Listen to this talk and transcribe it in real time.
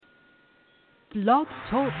Blog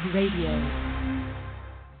Talk Radio.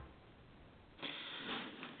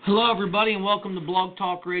 Hello, everybody, and welcome to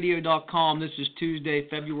blogtalkradio.com. This is Tuesday,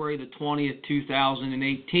 February the 20th,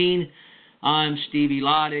 2018. I'm Stevie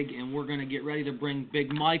Lodig, and we're going to get ready to bring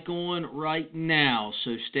Big Mike on right now,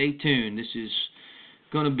 so stay tuned. This is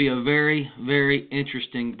going to be a very, very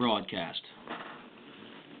interesting broadcast.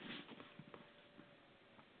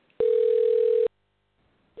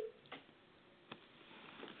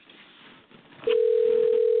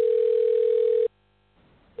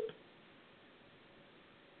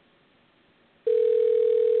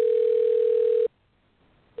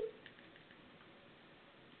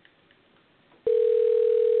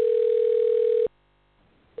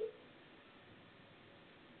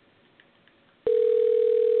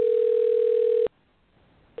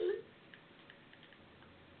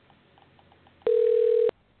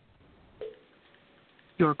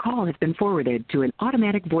 Your call has been forwarded to an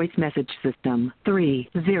automatic voice message system.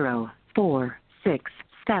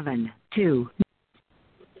 304672.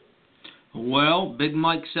 Well, Big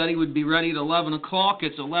Mike said he would be ready at 11 o'clock.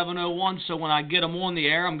 It's 11:01, so when I get him on the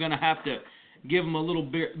air, I'm going to have to give him a little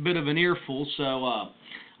bit of an earful. So I'll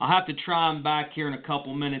have to try him back here in a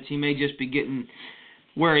couple minutes. He may just be getting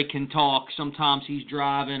where he can talk. Sometimes he's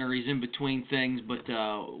driving or he's in between things, but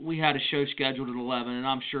we had a show scheduled at 11, and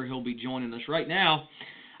I'm sure he'll be joining us right now.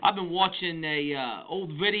 I've been watching a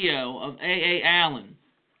old video of A.A. Allen.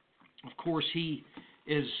 Of course, he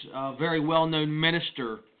is a very well-known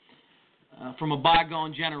minister from a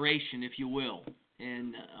bygone generation, if you will,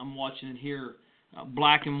 and I'm watching it here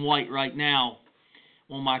black and white right now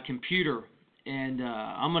on my computer, and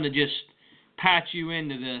I'm going to just patch you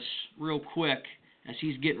into this real quick as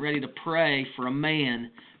he's getting ready to pray for a man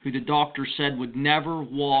who the doctor said would never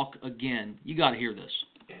walk again. You got to hear this.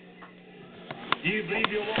 Do you believe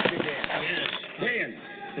you'll walk again? Yes. When?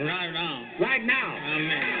 Right now. Right now.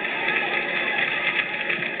 Amen.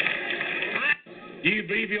 Do you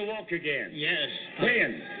believe you'll walk again? Yes.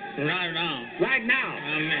 When? Right now. Right now.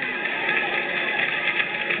 Amen.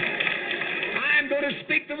 I'm going to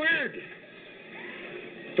speak the word.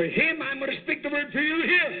 For him, I'm going to speak the word for you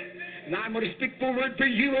here. And I'm going to speak the word for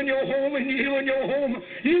you in your home, and you in your home.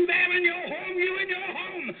 You there in your home, you in your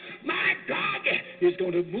home. My God is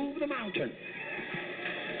going to move the mountain.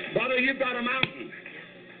 Brother, you've got a mountain.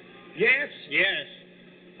 Yes? Yes.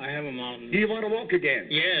 I have a mountain. Do you want to walk again?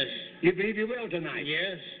 Yes. You believe you will tonight?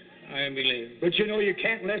 Yes, I believe. But you know you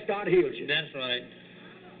can't unless God heals you. That's right.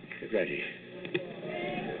 Get ready.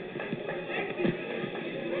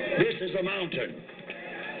 This is a mountain.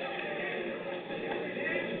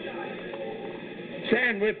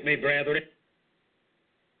 Stand with me, brethren.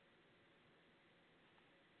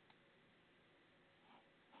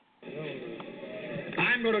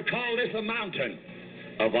 I'm going to call this a mountain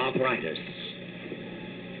of arthritis.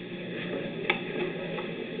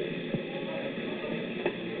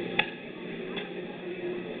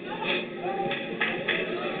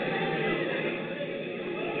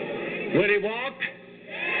 Will he walk?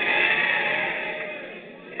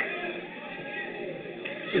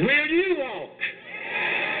 Will you walk?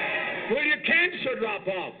 Will your cancer drop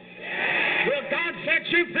off? Will God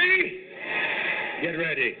set you free? Get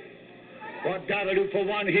ready. What God will do for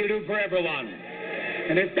one, he'll do for everyone.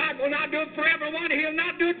 And if God will not do it for everyone, he'll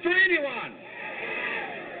not do it for anyone.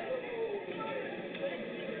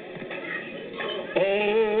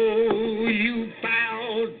 Oh, you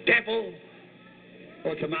foul devil.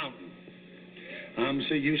 Oh, it's a mountain. I'm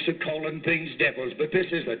so used to calling things devils, but this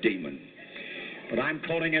is a demon. But I'm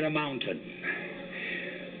calling it a mountain.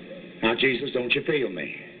 Now, Jesus, don't you feel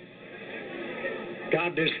me?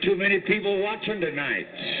 God, there's too many people watching tonight.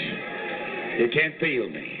 You can't feel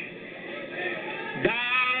me.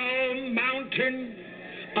 Thou mountain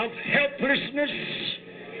of helplessness,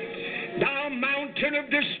 thou mountain of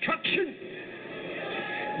destruction,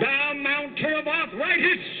 thou mountain of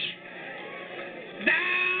arthritis,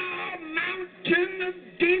 thou mountain of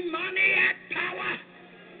demoniac power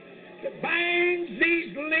that binds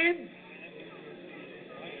these limbs.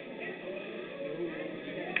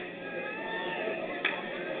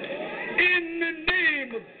 In the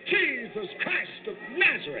name of Jesus Christ of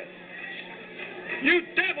Nazareth, you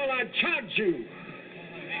devil, I charge you.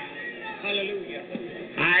 Hallelujah.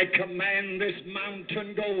 I command this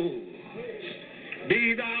mountain go.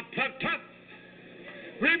 Be thou plucked up,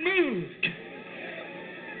 removed,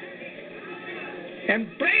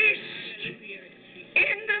 embraced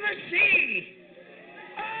into the sea.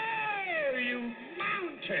 Oh, you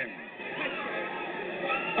mountain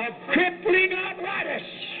of crippling arthritis.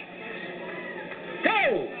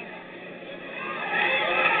 Go!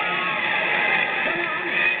 Come on.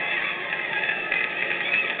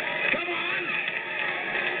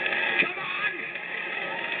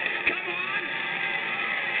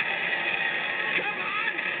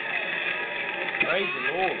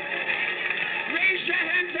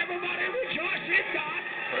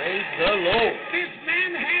 the Lord. This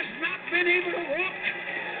man has not been able to walk.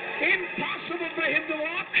 Impossible for him to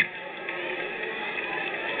walk.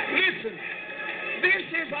 Listen, this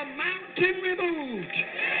is a mountain removed.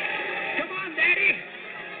 Come on, Daddy.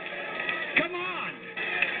 Come on.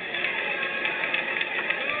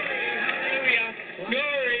 Hallelujah.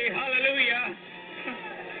 Glory. Hallelujah.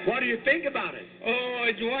 What do you think about it? Oh,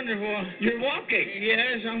 it's wonderful. You're walking.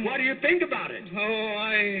 Yes, I'm. What do you think about it? Oh,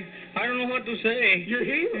 I don't know what to say. You're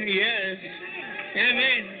healed. Yes.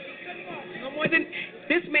 Amen. No more than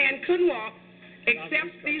this man couldn't walk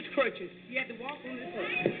except these crutches. He had to walk on this earth.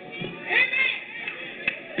 Amen.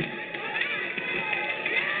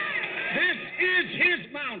 This is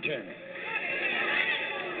his mountain.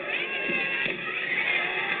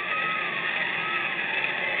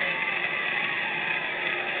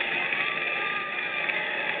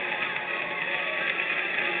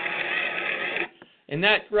 And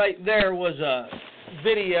that right there was a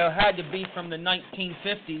video, had to be from the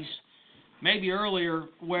 1950s, maybe earlier,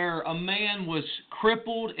 where a man was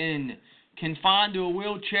crippled and confined to a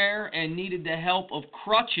wheelchair and needed the help of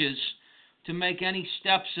crutches to make any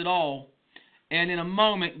steps at all. And in a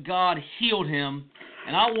moment, God healed him.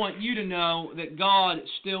 And I want you to know that God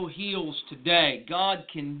still heals today. God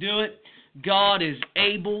can do it. God is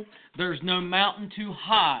able. There's no mountain too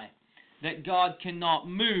high that God cannot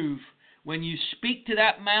move. When you speak to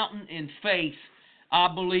that mountain in faith, I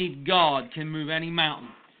believe God can move any mountain.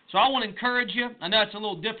 So I want to encourage you. I know it's a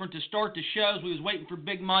little different to start the shows. We was waiting for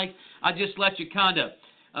Big Mike. I just let you kind of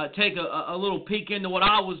take a little peek into what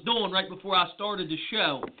I was doing right before I started the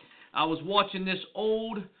show. I was watching this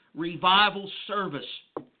old revival service.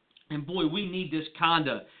 And boy, we need this kind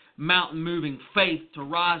of mountain-moving faith to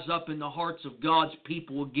rise up in the hearts of God's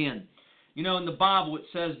people again. You know, in the Bible it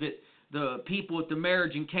says that the people at the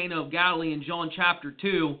marriage in Cana of Galilee in John chapter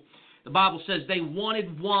 2, the Bible says they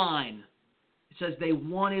wanted wine. It says they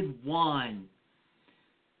wanted wine.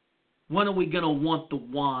 When are we going to want the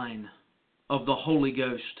wine of the Holy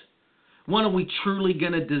Ghost? When are we truly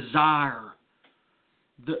going to desire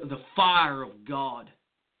the fire of God?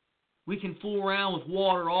 We can fool around with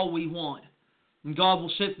water all we want, and God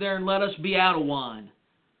will sit there and let us be out of wine.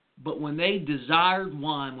 But when they desired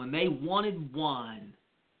wine, when they wanted wine,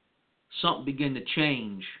 something began to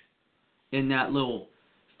change in that little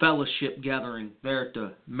fellowship gathering there at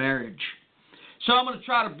the marriage. So I'm going to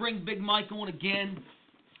try to bring Big Mike on again.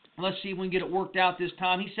 Let's see if we can get it worked out this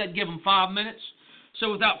time. He said give him 5 minutes.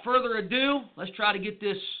 So without further ado, let's try to get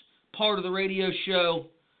this part of the radio show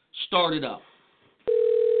started up.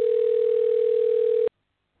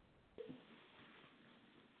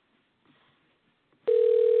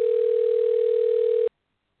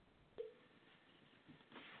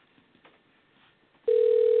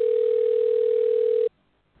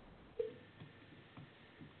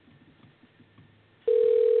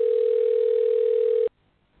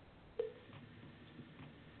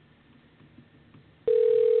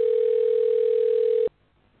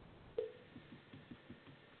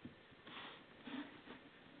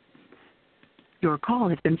 Your call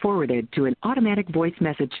has been forwarded to an automatic voice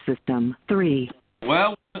message system. 3.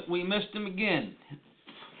 Well, we missed him again.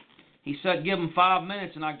 He said give him 5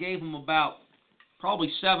 minutes, and I gave him about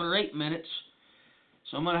probably 7 or 8 minutes.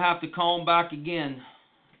 So I'm going to have to call him back again,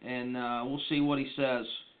 and we'll see what he says.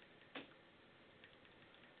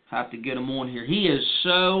 Have to get him on here. He is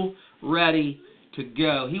so ready to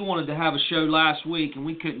go. He wanted to have a show last week, and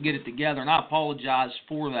we couldn't get it together, and I apologize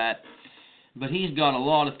for that. But he's got a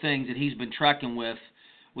lot of things that he's been trekking with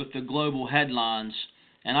the global headlines,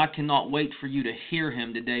 and I cannot wait for you to hear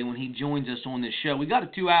him today when he joins us on this show. We got a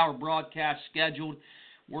 2-hour broadcast scheduled.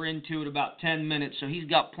 We're into it about 10 minutes, so he's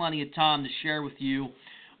got plenty of time to share with you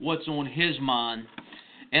what's on his mind.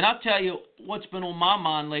 And I'll tell you what's been on my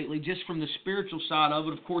mind lately, just from the spiritual side of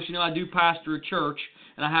it. Of course, you know, I do pastor a church,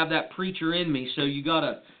 and I have that preacher in me, so you got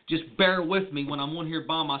to just bear with me when I'm on here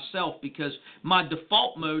by myself, because my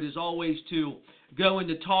default mode is always to go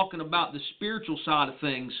into talking about the spiritual side of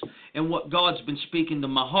things and what God's been speaking to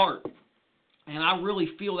my heart. And I really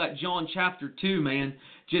feel that John chapter 2, man,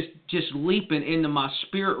 just leaping into my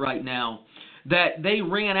spirit right now, that they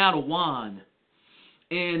ran out of wine.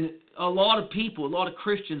 And a lot of people, a lot of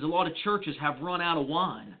Christians, a lot of churches have run out of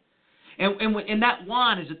wine. And that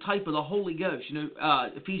wine is a type of the Holy Ghost. You know,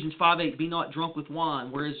 Ephesians 5:8, be not drunk with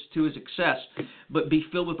wine, whereas to his excess, but be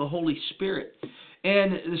filled with the Holy Spirit.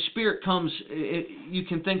 And the Spirit comes, you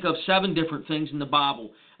can think of 7 different things in the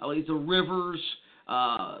Bible. The rivers,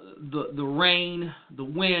 the rain, the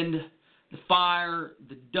wind, the fire,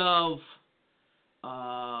 the dove,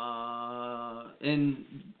 and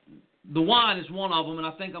the wine is one of them, and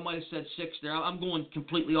I think I might have said 6 there. I'm going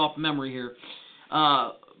completely off memory here.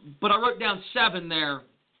 But I wrote down 7 there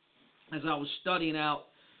as I was studying out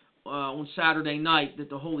on Saturday night that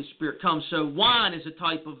the Holy Spirit comes. So wine is a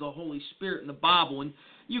type of the Holy Spirit in the Bible, and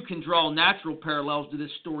you can draw natural parallels to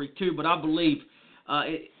this story too, but I believe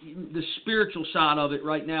the spiritual side of it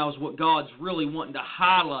right now is what God's really wanting to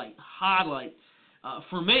highlight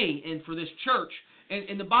for me and for this church.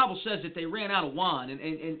 And the Bible says that they ran out of wine.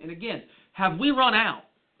 And again, have we run out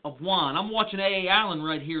of wine? I'm watching A.A. Allen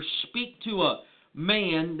right here speak to a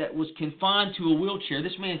man that was confined to a wheelchair.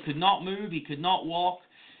 This man could not move. He could not walk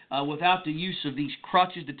without the use of these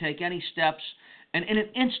crutches to take any steps. And in an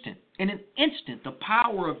instant, the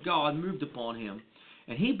power of God moved upon him,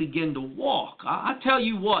 and he began to walk. I tell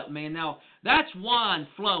you what, man, now that's wine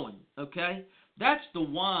flowing, okay? That's the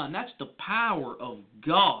wine. That's the power of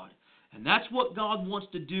God. And that's what God wants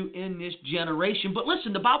to do in this generation. But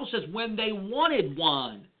listen, the Bible says when they wanted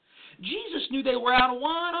wine, Jesus knew they were out of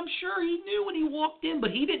wine. I'm sure he knew when he walked in,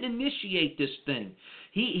 but he didn't initiate this thing.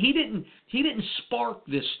 He didn't spark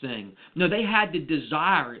this thing. No, they had to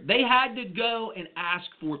desire it. They had to go and ask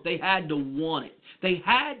for it. They had to want it. They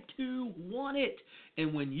had to want it.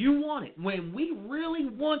 And when you want it, when we really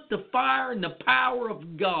want the fire and the power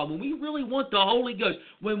of God, when we really want the Holy Ghost,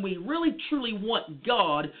 when we really truly want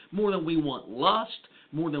God more than we want lust,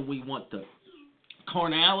 more than we want the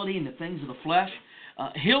carnality and the things of the flesh,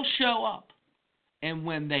 he'll show up. And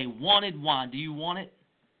when they wanted wine, do you want it?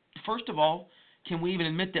 First of all, can we even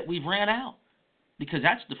admit that we've ran out? Because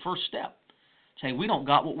that's the first step. Say, we don't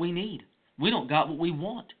got what we need. We don't got what we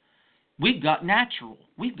want. We've got natural.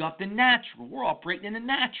 We've got the natural. We're operating in the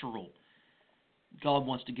natural. God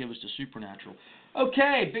wants to give us the supernatural.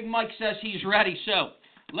 Okay, Big Mike says he's ready. So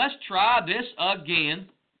let's try this again.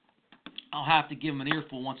 I'll have to give him an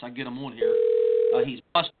earful once I get him on here.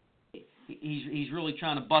 He's really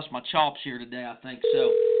trying to bust my chops here today, I think.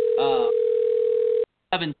 So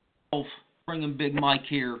 11-12, bringing Big Mike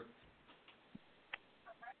here.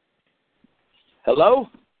 Hello?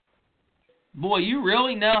 Boy, you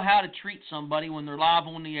really know how to treat somebody when they're live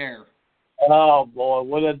on the air. Oh, boy,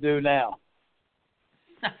 what do I do now?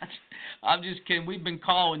 I'm just kidding. We've been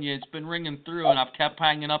calling you. It's been ringing through, and I've kept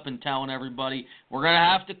hanging up and telling everybody we're going to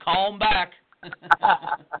have to call them back.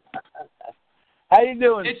 How you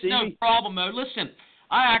doing, It's Stevie? no problem, though. Listen,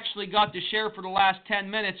 I actually got to share for the last 10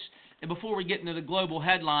 minutes, and before we get into the global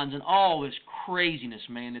headlines and all this craziness,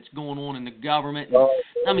 man, that's going on in the government.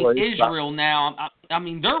 I mean, Israel now, I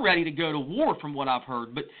mean, they're ready to go to war from what I've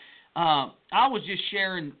heard. But I was just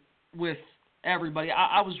sharing with everybody.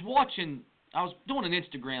 I was doing an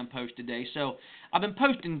Instagram post today. So I've been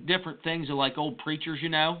posting different things of like old preachers, you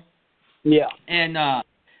know. Yeah. And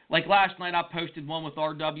like last night I posted one with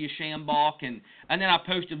R.W. Shambach, and then I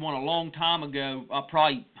posted one a long time ago,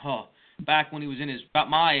 probably back when he was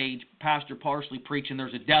about my age, Pastor Parsley preaching,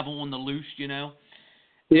 there's a devil on the loose, you know.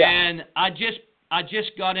 Yeah. And I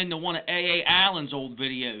just got into one of A.A. Allen's old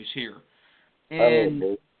videos here.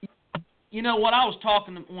 And you know what, I was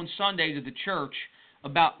talking on Sunday to the church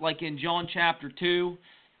about, like in John chapter 2,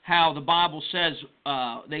 how the Bible says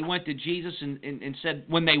they went to Jesus and said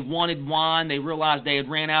when they wanted wine, they realized they had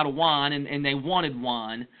ran out of wine, and they wanted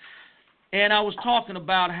wine. And I was talking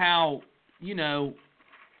about how, you know,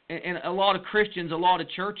 and a lot of Christians, a lot of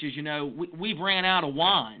churches, you know, we've ran out of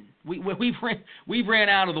wine. We've ran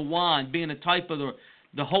out of the wine, being a type of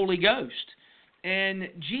the Holy Ghost. And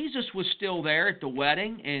Jesus was still there at the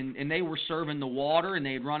wedding, and they were serving the water, and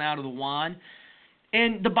they had run out of the wine.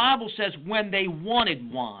 And the Bible says when they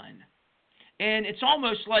wanted wine. And it's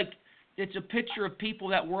almost like it's a picture of people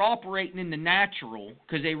that were operating in the natural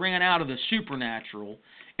because they ran out of the supernatural.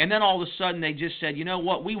 And then all of a sudden they just said, you know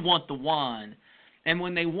what, we want the wine. And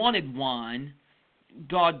when they wanted wine,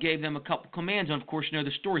 God gave them a couple commands. And, of course, you know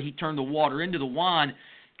the story. He turned the water into the wine.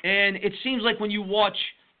 And it seems like when you watch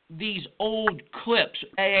these old clips,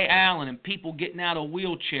 A.A. Allen and people getting out of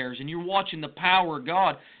wheelchairs, and you're watching the power of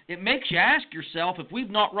God, it makes you ask yourself if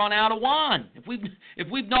we've not run out of wine. If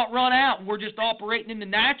we've not run out, we're just operating in the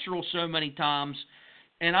natural so many times.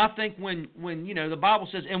 And I think when you know, the Bible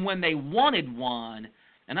says, and when they wanted wine,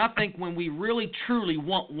 and I think when we really truly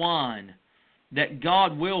want wine, that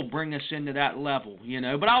God will bring us into that level, you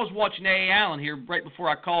know. But I was watching A.A. Allen here right before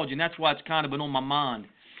I called you, and that's why it's kind of been on my mind.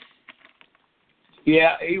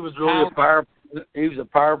 Yeah, he was really a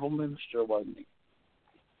powerful minister, wasn't he?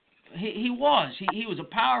 He was. He was a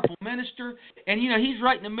powerful minister, and, you know, he's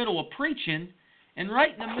right in the middle of preaching, And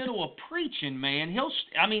right in the middle of preaching, man,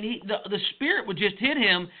 the Spirit would just hit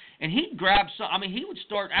him, and he'd grab some. I mean, he would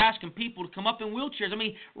start asking people to come up in wheelchairs. I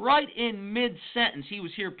mean, right in mid-sentence, he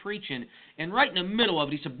was here preaching, and right in the middle of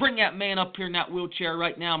it, he said, "Bring that man up here in that wheelchair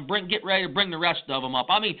right now, and get ready to bring the rest of them up."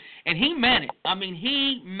 I mean, and he meant it. I mean,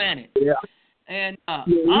 he meant it. Yeah. And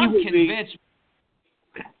Yeah, I'm convinced.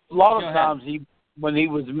 A lot of times, when he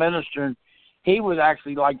was ministering, he would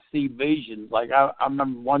actually like see visions. Like I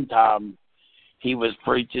remember one time he was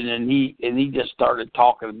preaching, and he just started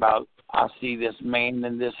talking about, I see this man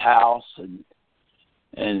in this house,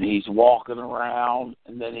 and he's walking around,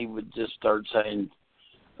 and then he would just start saying,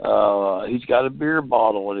 he's got a beer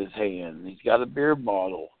bottle in his hand. He's got a beer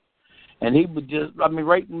bottle. And he would just, I mean,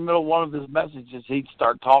 right in the middle of one of his messages, he'd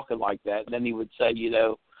start talking like that. And then he would say, you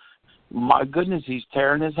know, my goodness, he's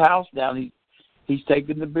tearing his house down. He's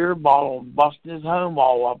taking the beer bottle and busting his home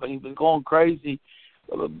all up. And he was going crazy,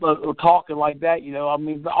 but talking like that, you know. I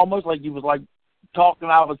mean, almost like he was like talking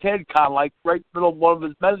out of his head, kind of like right in the middle of one of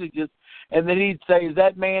his messages. And then he'd say, is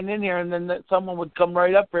that man in here? And then someone would come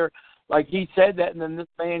right up there. Like he said that, and then this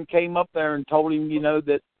man came up there and told him, you know,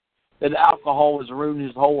 that alcohol was ruining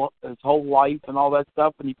his whole life and all that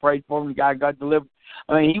stuff, and he prayed for him. The guy got delivered.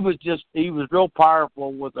 I mean, he was real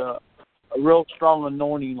powerful with a real strong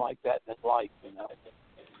anointing like that in his life, you know.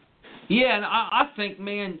 Yeah, and I think,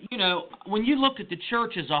 man, you know, when you look at the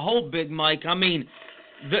church as a whole, Big Mike, I mean,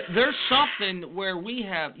 there's something where we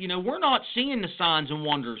have, you know, we're not seeing the signs and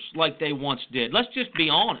wonders like they once did. Let's just be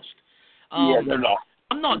honest. Yeah, they're not.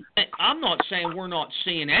 I'm not saying we're not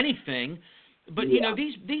seeing anything, but you know,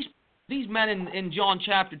 these men in John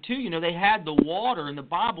chapter 2, you know, they had the water, and the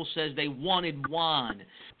Bible says they wanted wine.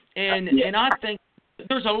 And I think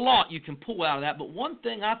there's a lot you can pull out of that, but one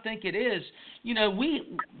thing I think it is, you know,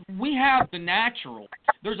 we have the natural.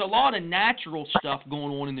 There's a lot of natural stuff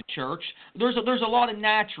going on in the church. There's a lot of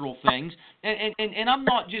natural things, and I'm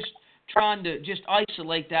not just trying to just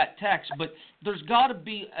isolate that text, but there's got to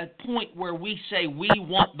be a point where we say we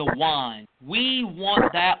want the wine. We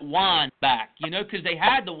want that wine back, you know, because they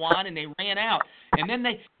had the wine and they ran out, and then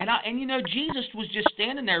you know, Jesus was just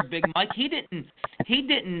standing there, Big Mike. He didn't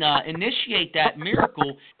initiate that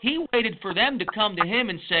miracle. He waited for them to come to him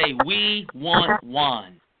and say, "We want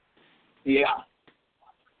wine." Yeah.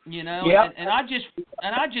 You know, yeah. And I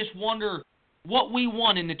just wonder what we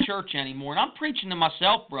want in the church anymore. And I'm preaching to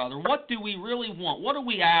myself, brother. What do we really want? What are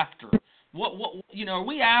we after? What you know, are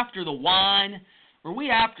we after the wine? Or are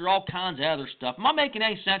we after all kinds of other stuff? Am I making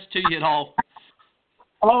any sense to you at all?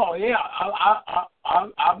 Oh yeah,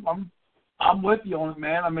 I'm with you on it,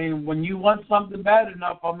 man. I mean, when you want something bad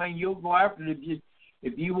enough, I mean, you'll go after it.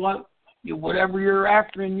 If you want whatever you're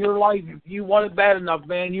after in your life, if you want it bad enough,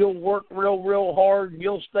 man, you'll work real hard, and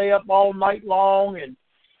you'll stay up all night long, and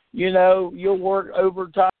you know, you'll work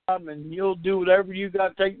overtime, and you'll do whatever you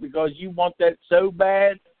got to take because you want that so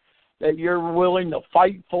bad that you're willing to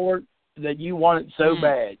fight for it, that you want it so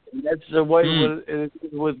bad. And that's the way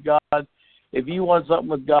with God. If you want something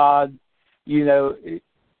with God, you know,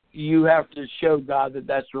 you have to show God that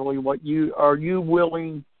that's really what you are. You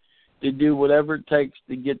willing to do whatever it takes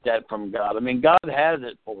to get that from God? I mean, God has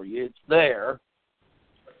it for you. It's there.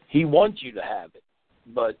 He wants you to have it,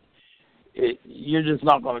 but you're just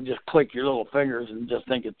not going to just click your little fingers and just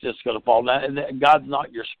think it's just going to fall down. And God's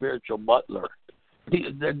not your spiritual butler.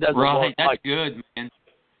 Right, that's good, man.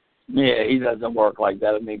 Yeah, he doesn't work like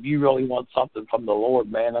that. I mean, if you really want something from the Lord,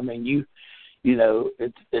 man, I mean, you know,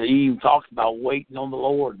 it even talks about waiting on the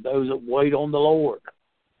Lord, those that wait on the Lord.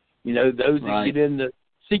 You know, those that get in the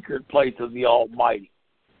secret place of the Almighty.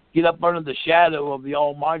 Get up under the shadow of the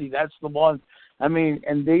Almighty. That's the one. I mean,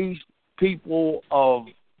 and these people of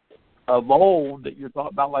old that you're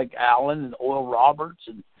talking about, like Allen and Oral Roberts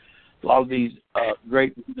and a lot of these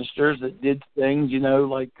great ministers that did things, you know,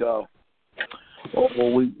 like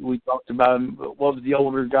we talked about him. What was the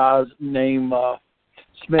older guy's name?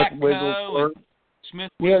 Smith Wigglesworth.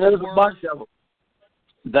 Yeah, there's a bunch of them.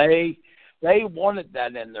 They wanted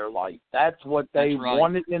that in their life. That's what they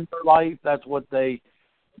wanted in their life. That's what they,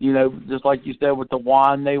 you know, just like you said with the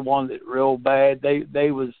wine, they wanted it real bad. They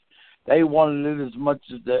wanted it as much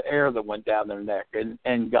as the air that went down their neck,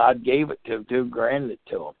 and God gave it to them, granted it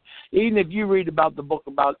to them. Even if you read about the book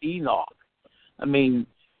about Enoch, I mean,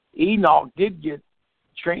 Enoch did get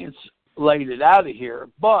translated out of here,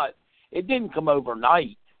 but it didn't come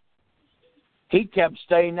overnight. He kept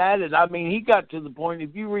staying at it. I mean, he got to the point,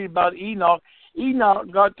 if you read about Enoch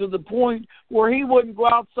got to the point where he wouldn't go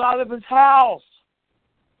outside of his house.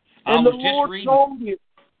 And the Lord told him,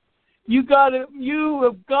 you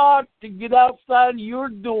have got to get outside of your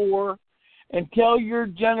door and tell your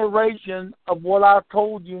generation of what I've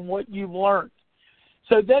told you and what you've learned.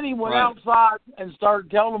 So then he went outside and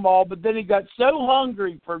started telling them all, but then he got so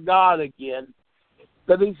hungry for God again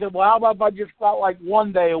that he said, well, how about if I just got like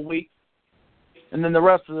one day a week, and then the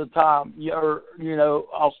rest of the time,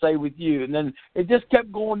 I'll stay with you. And then it just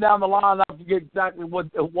kept going down the line. I forget exactly what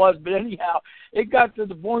it was, but anyhow, it got to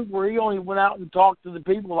the point where he only went out and talked to the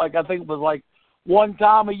people, like I think it was like one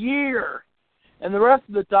time a year. And the rest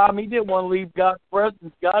of the time, he didn't want to leave God's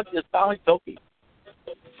presence. God just finally took him.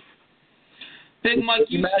 Big Mike,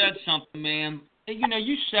 you said something, man.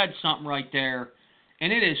 You said something right there,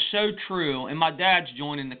 and it is so true. And my dad's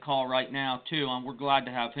joining the call right now, too, and we're glad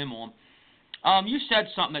to have him on. You said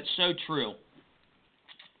something that's so true.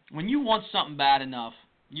 When you want something bad enough,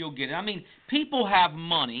 you'll get it. I mean, people have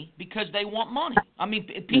money because they want money. I mean,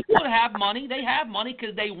 people that have money, they have money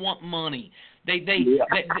because they want money. They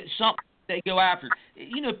go after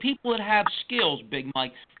it. People that have skills, Big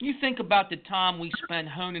Mike, you think about the time we spend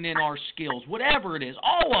honing in our skills, whatever it is,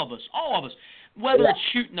 all of us, whether it's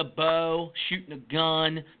shooting a bow, shooting a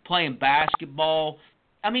gun, playing basketball.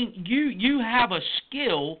 I mean, you have a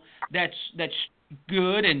skill that's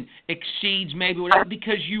good and exceeds maybe whatever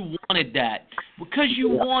because you wanted that, because you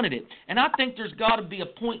wanted it. And I think there's got to be a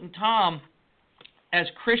point in time as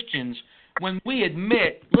Christians when we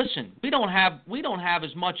admit, listen, we don't have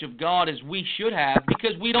as much of God as we should have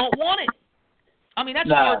because we don't want it. I mean, that's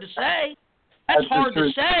hard to say. That's hard to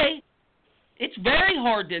say. It's very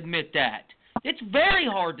hard to admit that. It's very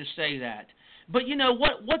hard to say that. But you know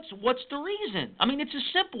what? What's the reason? I mean, it's as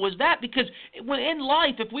simple as that. Because in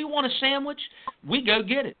life, if we want a sandwich, we go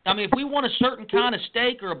get it. I mean, if we want a certain kind of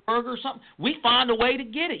steak or a burger or something, we find a way to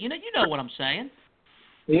get it. You know what I'm saying?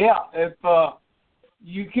 Yeah. If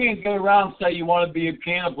you can't go around and say you want to be a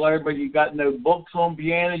piano player, but you got no books on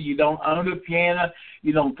piano, you don't own a piano,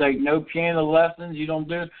 you don't take no piano lessons, you don't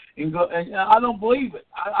do, and I don't believe it.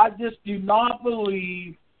 I just do not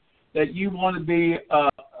believe that you want to be a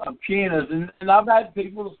pianist. And I've had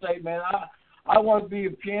people say, man, I want to be a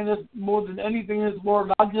pianist more than anything in this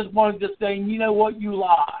world. I just wanted to say, you know what, you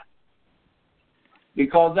lie.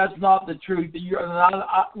 Because that's not the truth. You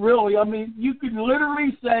could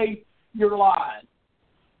literally say you're lying.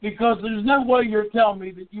 Because there's no way you're telling me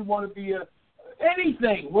that you want to be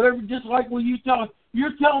anything, whatever, just like when you're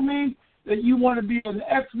telling me that you want to be an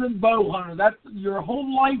excellent bow hunter. That's your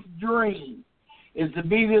whole life dream, is to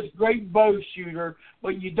be this great bow shooter,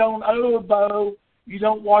 but you don't own a bow, you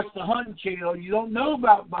don't watch the hunting channel, you don't know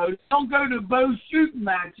about bows, you don't go to bow shooting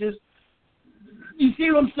matches. You see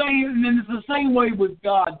what I'm saying? And then it's the same way with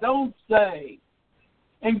God. Don't say.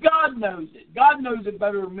 And God knows it. God knows it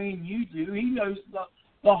better than me and you do. He knows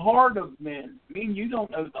the heart of men. Me and you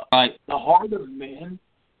don't know the heart of men.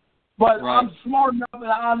 But I'm smart enough, and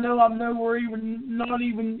I know I'm nowhere not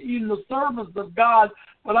even in the service of God,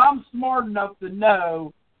 but I'm smart enough to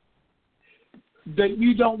know that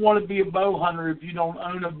you don't want to be a bow hunter if you don't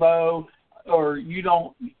own a bow, or you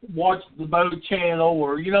don't watch the bow channel,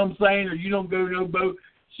 or you know what I'm saying, or you don't go to no bow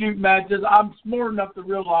shoot matches. I'm smart enough to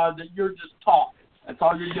realize that you're just talking. That's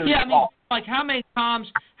all you're doing. Yeah, I mean, like how many times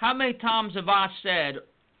have I said,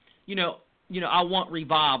 I want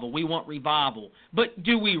revival. We want revival. But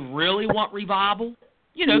do we really want revival?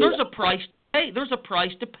 There's a price to pay. There's a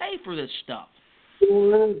price to pay for this stuff.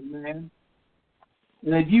 Sure is, man.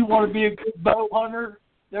 And if you want to be a good bow hunter,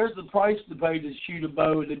 there's a price to pay to shoot a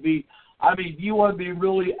bow. If you want to be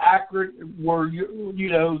really accurate, where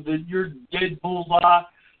that you're dead bullseye,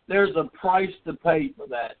 there's a price to pay for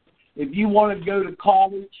that. If you want to go to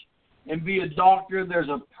college and be a doctor, there's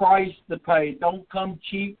a price to pay. It don't come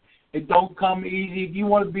cheap. It don't come easy. If you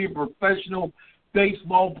want to be a professional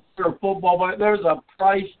baseball player or football player, there's a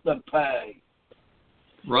price to pay.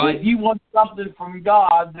 Right. If you want something from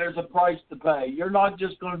God, there's a price to pay. You're not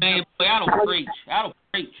just going to... Man, that'll preach.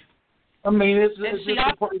 I mean, it's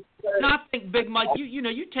a price to pay. And I think, Big Mike,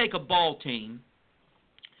 you take a ball team.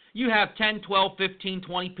 You have 10, 12, 15,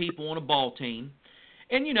 20 people on a ball team.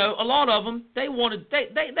 And, a lot of them, they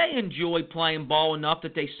enjoy playing ball enough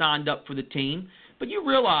that they signed up for the team. But you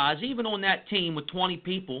realize, even on that team with 20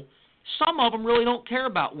 people, some of them really don't care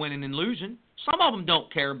about winning and losing. Some of them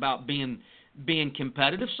don't care about being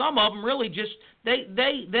competitive. Some of them really just,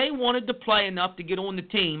 they wanted to play enough to get on the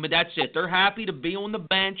team, but that's it. They're happy to be on the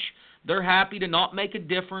bench. They're happy to not make a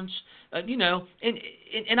difference.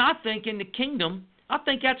 And I think in the kingdom, I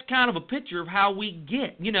think that's kind of a picture of how we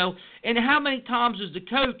get, And how many times as the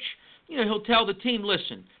coach, he'll tell the team,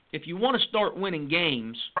 listen, if you want to start winning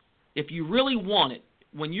games, if you really want it,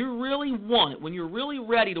 when you really want it, when you're really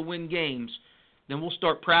ready to win games, then we'll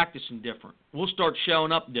start practicing different. We'll start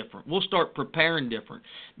showing up different. We'll start preparing different.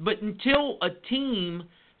 But until a team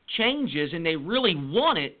changes and they really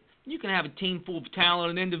want it, you can have a team full of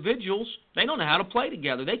talented individuals. They don't know how to play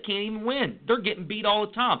together. They can't even win. They're getting beat all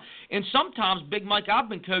the time. And sometimes, Big Mike, I've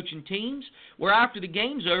been coaching teams where after the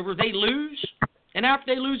game's over, they lose. And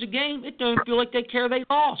after they lose a game, it doesn't feel like they care they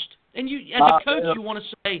lost. And you, as a coach, you want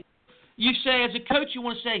to say,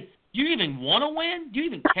 do you even want to win? Do you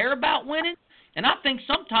even care about winning? And I think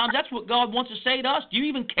sometimes that's what God wants to say to us. Do you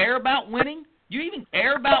even care about winning? Do you even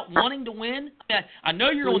care about wanting to win? I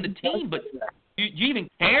know you're on the team, but do you even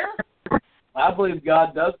care? I believe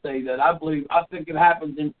God does say that. I think it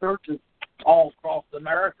happens in churches all across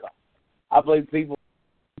America. I believe people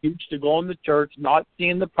used to go to church not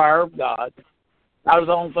seeing the power of God. I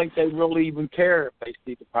don't think they really even care if they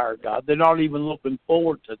see the power of God. They're not even looking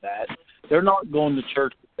forward to that. They're not going to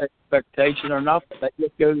church with expectation or nothing. They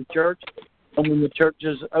just go to church, and when the church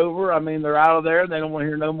is over, I mean, they're out of there. They don't want to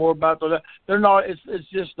hear no more about that. They're not. It's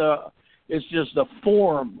just a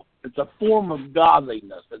form. It's a form of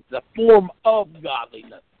godliness. It's a form of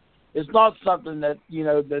godliness. It's not something that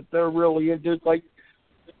that they're really into. It's like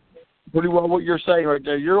pretty well what you're saying right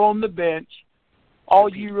there. You're on the bench. All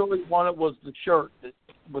you really wanted was the shirt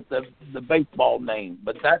with the baseball name,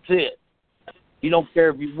 but that's it. You don't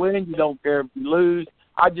care if you win. You don't care if you lose.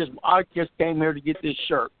 I just came here to get this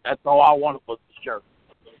shirt. That's all I wanted was the shirt.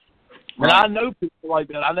 And I know people like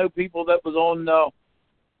that. I know people that was on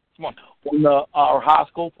our high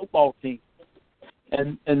school football team,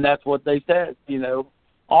 and that's what they said.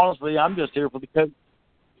 Honestly, I'm just here for the coach.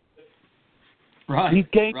 Right. You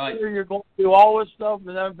can't here. You're going to do all this stuff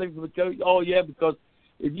and everything for the coach. Oh yeah, because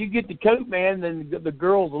if you get the coat, man, then the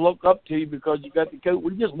girls will look up to you because you got the coat.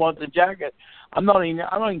 We just want the jacket. I don't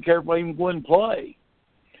even care if I even go and play.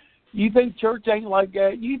 You think church ain't like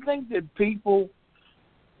that? You think that people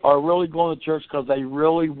are really going to church because they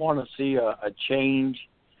really want to see a change?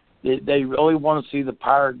 They really want to see the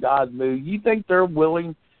power of God move. You think they're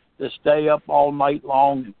willing to stay up all night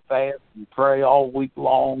long and fast and pray all week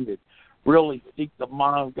long and really seek the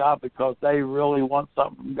mind of God because they really want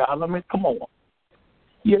something from God? I mean, come on.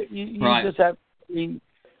 You just have.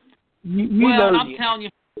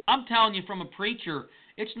 I'm telling you from a preacher.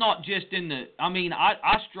 It's not just in the. I mean,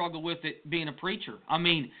 I struggle with it being a preacher. I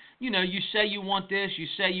mean, you say you want this, you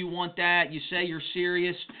say you want that, you say you're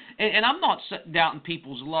serious, and I'm not doubting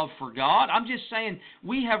people's love for God. I'm just saying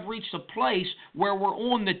we have reached a place where we're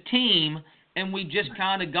on the team. And we just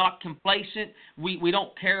kind of got complacent. We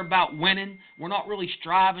don't care about winning. We're not really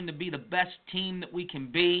striving to be the best team that we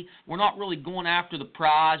can be. We're not really going after the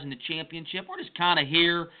prize and the championship. We're just kind of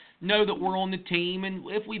here, know that we're on the team, and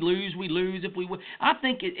if we lose, we lose. If we win, I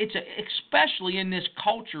think it's especially in this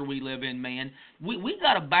culture we live in, man. We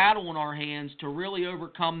got a battle in our hands to really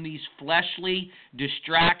overcome these fleshly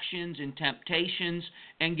distractions and temptations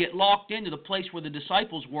and get locked into the place where the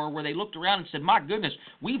disciples were, where they looked around and said, my goodness,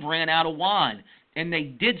 we've ran out of wine. And they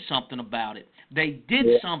did something about it. They did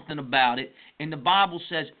something about it, and the Bible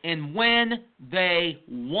says, and when they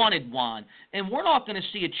wanted wine. And we're not going to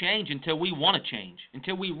see a change until we want to change,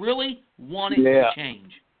 until we really want it to change.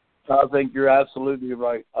 I think you're absolutely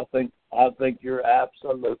right. I think you're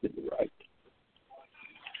absolutely right.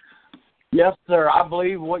 Yes, sir. I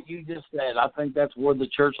believe what you just said. I think that's where the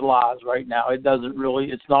church lies right now.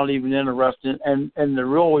 It's not even interesting. And the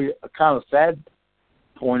really kind of sad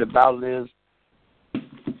point about it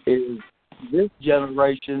is this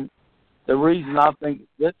generation, the reason I think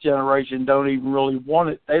this generation don't even really want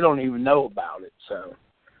it, they don't even know about it. So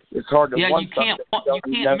it's hard to want something.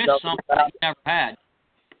 You can't miss something that you've never had.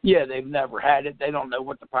 Yeah, they've never had it. They don't know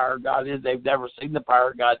what the power of God is. They've never seen the power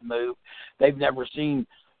of God move. They've never seen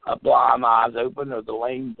blind eyes open or the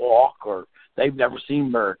lame walk, or they've never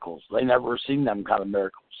seen miracles. They've never seen them kind of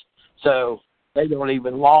miracles. So they don't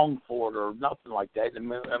even long for it or nothing like that.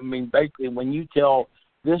 I mean, basically, when you tell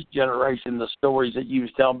this generation the stories that you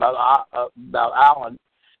was telling about Alan,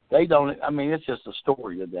 they don't. I mean, it's just a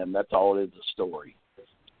story to them. That's all it is, a story.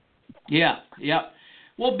 Yeah.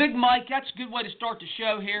 Well, Big Mike, that's a good way to start the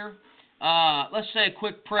show here. Let's say a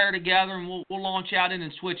quick prayer together, and we'll launch out in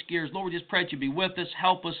and switch gears. Lord, we just pray that you be with us.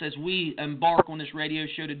 Help us as we embark on this radio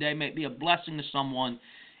show today. May it be a blessing to someone.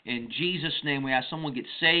 In Jesus' name, we ask someone get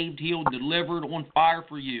saved, healed, delivered, on fire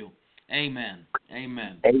for you. Amen.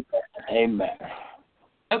 Amen.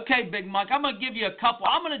 Okay, Big Mike, I'm going to give you a couple.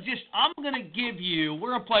 We're going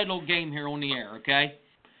to play a little game here on the air, okay?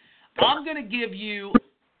 I'm going to give you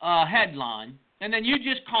a headline, and then you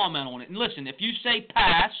just comment on it. And listen, if you say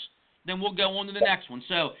pass, then we'll go on to the next one.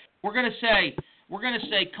 So we're going to say, we're going to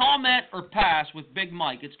say comment or pass with Big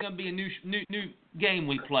Mike. It's going to be a new game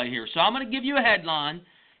we play here. So I'm going to give you a headline,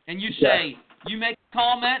 and you say you make a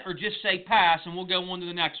comment or just say pass, and we'll go on to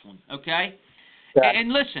the next one. Okay? Yeah.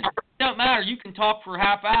 And listen, it don't matter. You can talk for a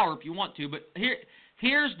half hour if you want to, but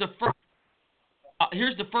here's the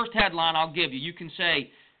first headline I'll give you. You can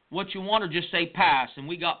say what you want or just say pass, and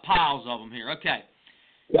we got piles of them here. Okay.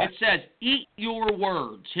 Yeah. It says, eat your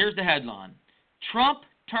words. Here's the headline. Trump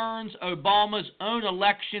turns Obama's own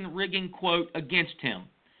election rigging quote against him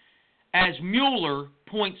as Mueller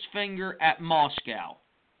points finger at Moscow.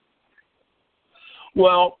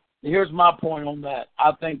 Well, here's my point on that.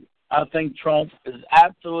 I think Trump is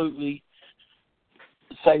absolutely,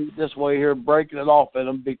 say it this way here, breaking it off at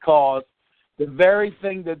him, because the very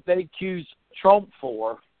thing that they accuse Trump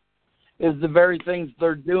for is the very things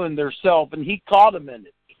they're doing themselves, and he caught him in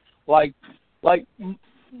it. Like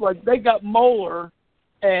they got Mueller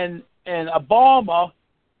and Obama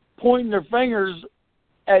pointing their fingers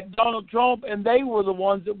at Donald Trump, and they were the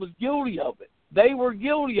ones that was guilty of it. They were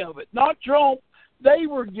guilty of it, not Trump. They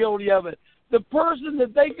were guilty of it. The person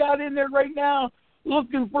that they got in there right now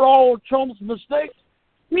looking for all of Trump's mistakes,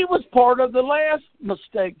 he was part of the last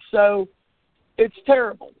mistake. So it's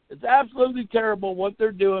terrible. It's absolutely terrible what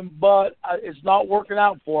they're doing, but it's not working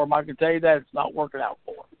out for them. I can tell you that it's not working out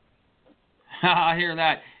for them. I hear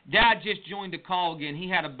that. Dad just joined the call again. He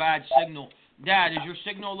had a bad signal. Dad, is your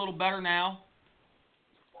signal a little better now?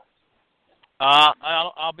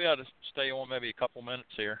 I'll be able to stay on maybe a couple minutes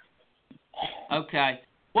here. Okay.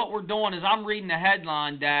 What we're doing is I'm reading the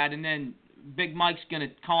headline, Dad, and then Big Mike's going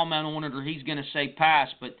to comment on it or he's going to say pass,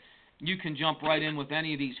 but you can jump right in with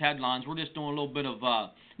any of these headlines. We're just doing a little bit of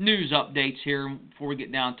news updates here before we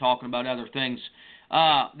get down talking about other things.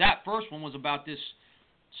 That first one was about this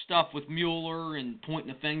stuff with Mueller and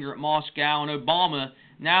pointing the finger at Moscow, and Obama.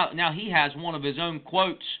 Now he has one of his own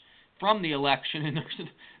quotes from the election, and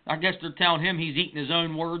I guess they're telling him he's eating his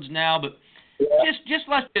own words now. But just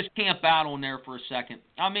let's just camp out on there for a second.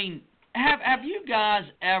 I mean, have you guys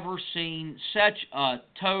ever seen such a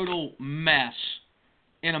total mess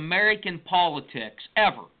in American politics?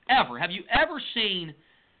 Ever? Have you ever seen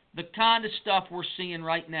the kind of stuff we're seeing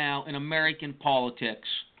right now in American politics?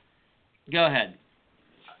 Go ahead.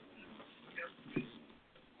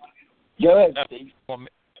 Go ahead, Steve.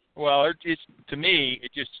 Well, it's to me,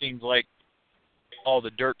 it just seems like all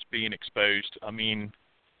the dirt's being exposed. I mean,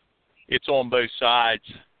 it's on both sides,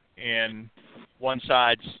 and one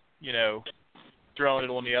side's, throwing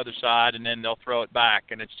it on the other side, and then they'll throw it back,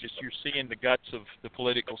 and it's just, you're seeing the guts of the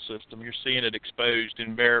political system. You're seeing it exposed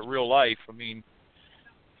in real life. I mean,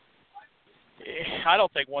 I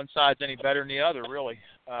don't think one side's any better than the other, really.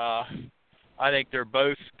 I think they're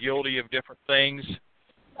both guilty of different things.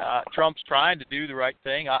 Trump's trying to do the right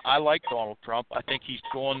thing. I like Donald Trump. I think he's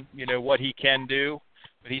doing, what he can do,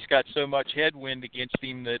 but he's got so much headwind against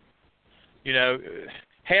him that,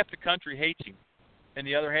 half the country hates him, and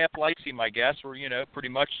the other half likes him, I guess, or, pretty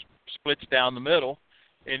much splits down the middle.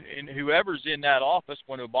 And whoever's in that office,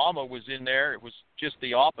 when Obama was in there, it was just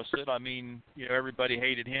the opposite. I mean, everybody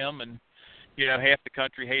hated him, and, half the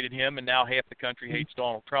country hated him, and now half the country hates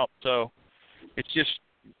Donald Trump. So it's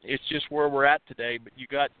just where we're at today. But you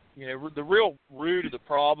got, the real root of the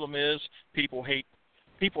problem is people hate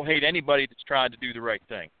anybody that's trying to do the right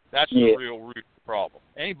thing. That's the real root of the problem.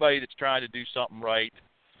 Anybody that's trying to do something right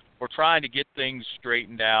or trying to get things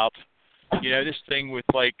straightened out. This thing with,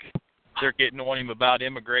 they're getting on him about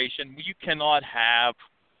immigration. You cannot have,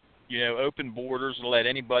 open borders and let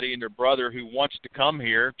anybody and their brother who wants to come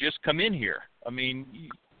here just come in here. I mean,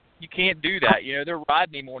 you can't do that. They're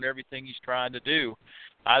riding him on everything he's trying to do.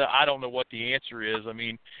 I don't know what the answer is. I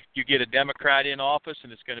mean, you get a Democrat in office,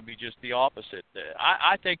 and it's going to be just the opposite.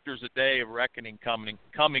 I think there's a day of reckoning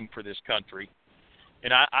coming for this country.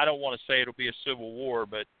 And I don't want to say it'll be a civil war,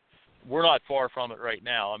 but we're not far from it right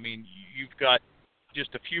now. I mean, you've got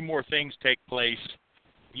just a few more things take place.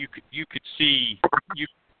 You could see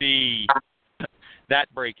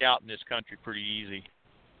that break out in this country pretty easy.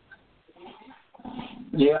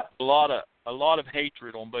 Yeah. A lot of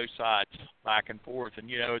hatred on both sides, back and forth, and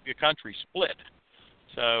the country's split.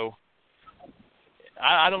 So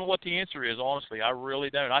I don't know what the answer is, honestly. I really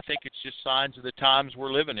don't. I think it's just signs of the times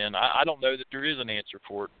we're living in. I don't know that there is an answer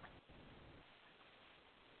for it.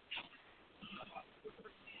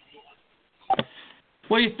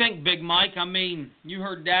 What do you think, Big Mike? I mean, you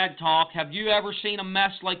heard Dad talk. Have you ever seen a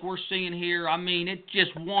mess like we're seeing here? I mean, it's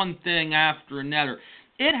just one thing after another.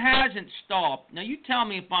 It hasn't stopped. Now, you tell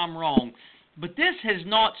me if I'm wrong, but this has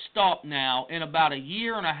not stopped now in about a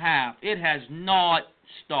year and a half. It has not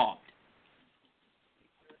stopped.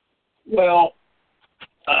 Well,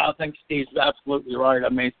 I think Steve's absolutely right. I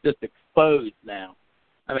mean, it's just exposed now.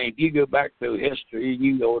 I mean, if you go back through history,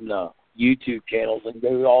 you go on the YouTube channels and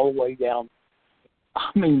go all the way down,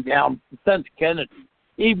 down since Kennedy,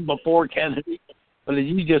 even before Kennedy. But as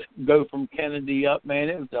you just go from Kennedy up, man,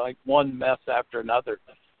 it was like one mess after another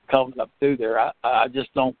coming up through there. I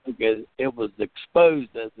just don't think it was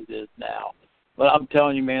exposed as it is now. But I'm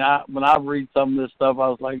telling you, man, when I read some of this stuff, I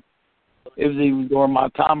was like, it was even during my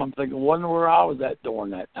time. I'm thinking, wonder where I was at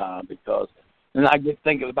during that time, because then I get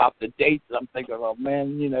thinking about the dates. And I'm thinking, oh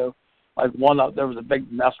man, like there was a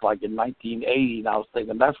big mess like in 1980, and I was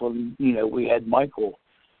thinking that's when we had Michael.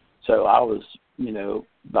 So I was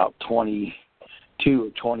about 22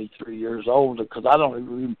 or 23 years old, because I don't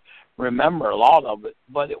even remember a lot of it,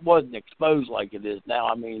 but it wasn't exposed like it is now.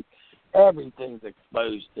 I mean, everything's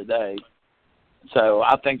exposed today. So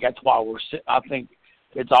I think that's why I think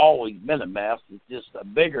it's always been a mess. It's just a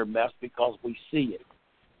bigger mess because we see it.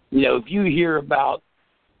 If you hear about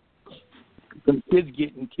some kids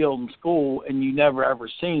getting killed in school and you never ever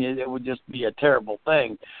seen it, it would just be a terrible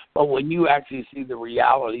thing. But when you actually see the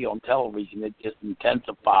reality on television, it just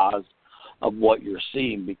intensifies of what you're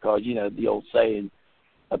seeing, because, the old saying,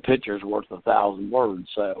 a picture's worth 1,000 words.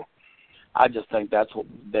 So I just think that's what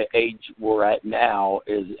the age we're at now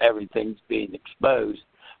is. Everything's being exposed.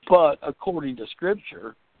 But according to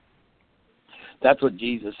Scripture, that's what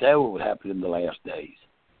Jesus said would happen in the last days,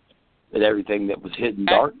 that everything that was hidden in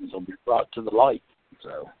darkness will be brought to the light.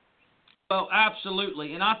 So, well,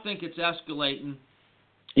 absolutely, and I think it's escalating.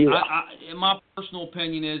 Yeah. In my personal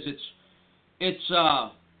opinion, is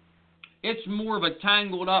it's more of a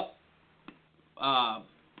tangled up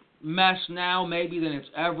mess now, maybe, than it's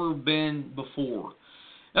ever been before.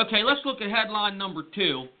 Okay, let's look at headline number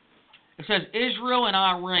 2. It says, Israel and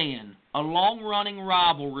Iran, a long-running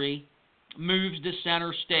rivalry, moves to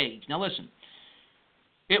center stage. Now listen,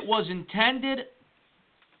 it was intended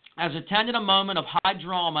a moment of high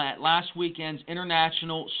drama at last weekend's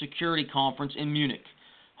International Security Conference in Munich,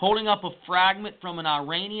 holding up a fragment from an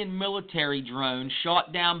Iranian military drone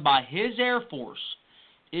shot down by his Air Force.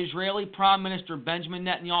 Israeli Prime Minister Benjamin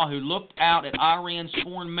Netanyahu looked out at Iran's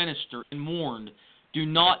foreign minister and warned, do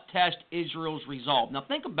not test Israel's resolve. Now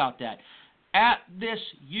think about that. At this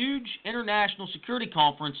huge international security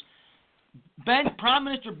conference, Prime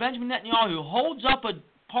Minister Benjamin Netanyahu holds up a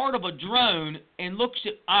part of a drone and looks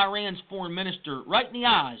at Iran's foreign minister right in the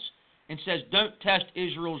eyes and says, don't test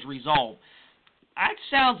Israel's resolve. That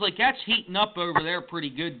sounds like that's heating up over there pretty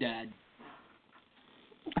good, Dad.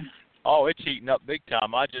 Oh, it's heating up big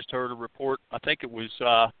time. I just heard a report, I think it was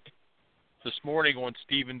this morning on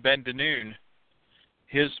Stephen Ben-Danoon,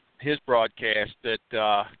 his broadcast, that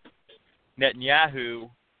Netanyahu,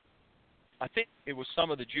 I think it was some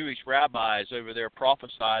of the Jewish rabbis over there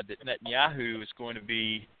prophesied that Netanyahu is going to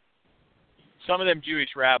be, some of them Jewish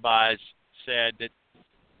rabbis said that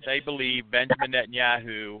they believe Benjamin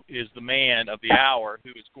Netanyahu is the man of the hour who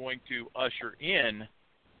is going to usher in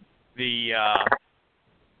the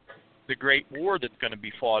great war that's going to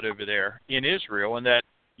be fought over there in Israel, and that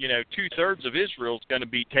 2/3 of Israel is going to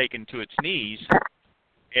be taken to its knees,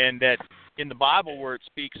 and that in the Bible where it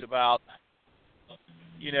speaks about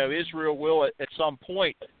Israel will at some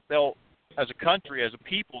point, they'll, as a country, as a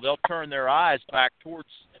people, they'll turn their eyes back towards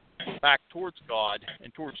God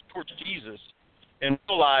and towards Jesus, and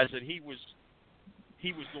realize that he was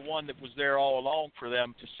the one that was there all along for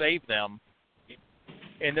them to save them.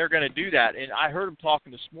 And they're going to do that. And I heard him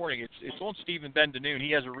talking this morning. It's on Stephen Ben-Danoon.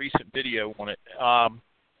 He has a recent video on it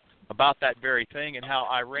about that very thing, and how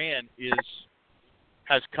Iran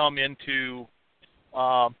has come into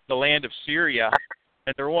the land of Syria,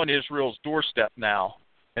 and they're on Israel's doorstep now.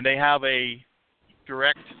 And they have a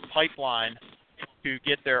direct pipeline to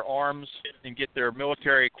get their arms and get their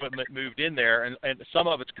military equipment moved in there. And some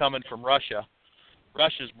of it's coming from Russia.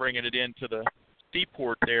 Russia's bringing it into the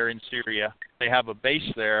seaport there in Syria. They have a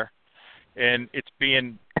base there, and it's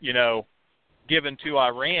being, given to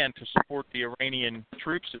Iran to support the Iranian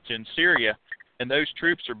troops that's in Syria. And those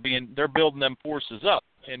troops they're building them forces up.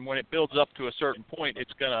 And when it builds up to a certain point,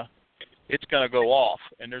 it's gonna go off,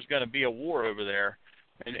 and there's gonna be a war over there,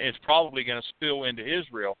 and it's probably gonna spill into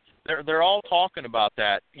Israel. They're all talking about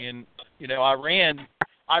that. In Iran,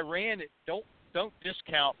 don't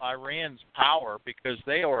discount Iran's power, because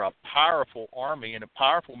they are a powerful army and a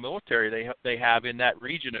powerful military they have in that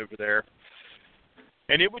region over there.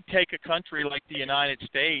 And it would take a country like the United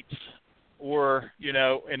States or,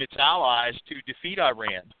 and its allies to defeat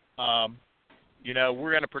Iran.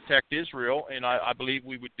 We're going to protect Israel, and I believe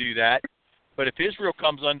we would do that. But if Israel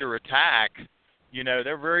comes under attack,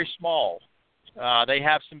 they're very small. They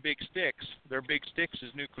have some big sticks. Their big sticks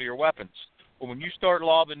is nuclear weapons. Well, when you start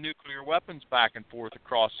lobbing nuclear weapons back and forth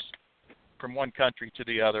across from one country to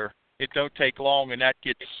the other, it don't take long, and that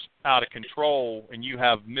gets out of control, and you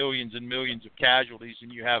have millions and millions of casualties,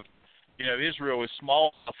 and you have, Israel is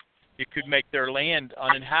small enough, it could make their land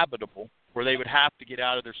uninhabitable, where they would have to get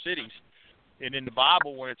out of their cities. And in the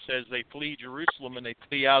Bible, when it says they flee Jerusalem and they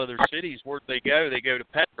flee out of their cities, where do they go? They go to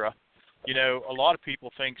Petra. A lot of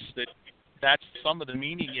people think that that's some of the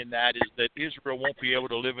meaning in that is that Israel won't be able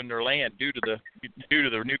to live in their land due to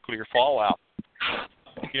the nuclear fallout.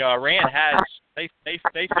 Iran has they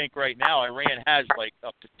think right now Iran has like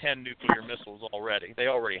up to 10 nuclear missiles already. They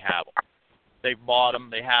already have them. They've bought them.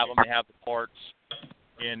 They have the parts,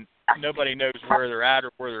 and nobody knows where they're at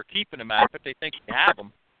or where they're keeping them at, but they think they have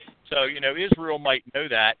them. So Israel might know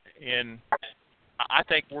that, and I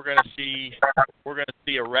think we're going to see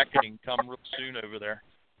a reckoning come real soon over there.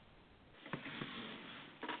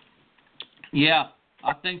 Yeah,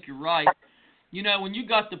 I think you're right. When you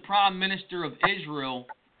got the Prime Minister of Israel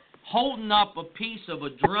holding up a piece of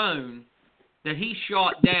a drone that he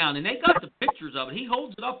shot down, and they got the pictures of it. He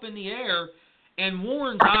holds it up in the air and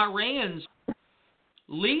warns Iran's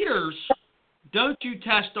leaders, don't you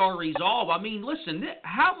test our resolve. I mean, listen,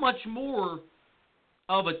 how much more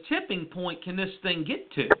of a tipping point can this thing get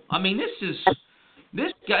to? I mean, this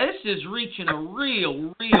is reaching a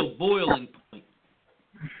real boiling point.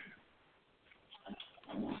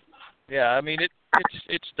 Yeah, I mean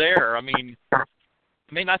it's there. I mean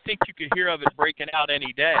I think you could hear of it breaking out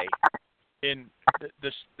any day. And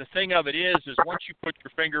the thing of it is once you put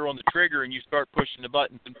your finger on the trigger and you start pushing the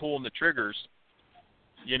buttons and pulling the triggers,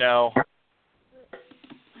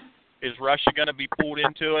 is Russia going to be pulled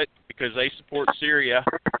into it because they support Syria,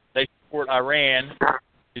 they support Iran?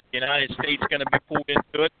 Is the United States going to be pulled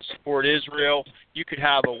into it to support Israel? You could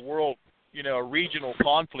have a world, a regional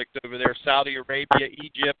conflict over there, Saudi Arabia,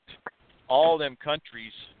 Egypt, all them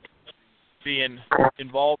countries being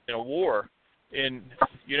involved in a war. And,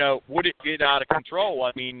 would it get out of control?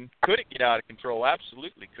 I mean, could it get out of control?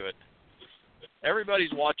 Absolutely could.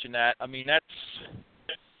 Everybody's watching that. I mean,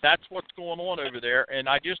 that's what's going on over there. And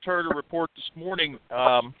I just heard a report this morning,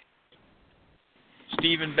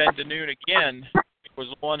 Stephen Ben-Danoon again was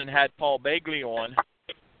on and had Paul Begley on.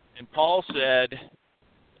 And Paul said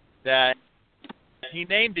that he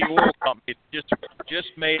named the oil company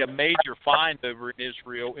just made a major find over in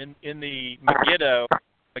Israel in the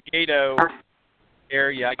Megiddo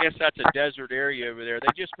area. I guess that's a desert area over there. They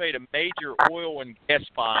just made a major oil and gas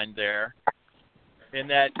find there, and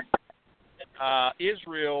that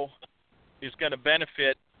Israel is going to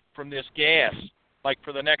benefit from this gas, like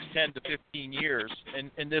for the next 10 to 15 years.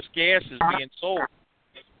 And this gas is being sold.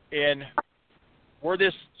 And where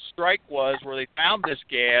this strike was, where they found this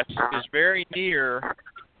gas, is very near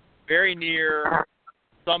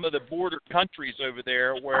some of the border countries over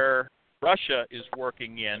there where Russia is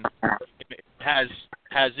working in,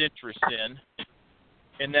 has interest in,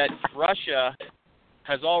 and that Russia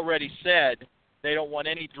has already said they don't want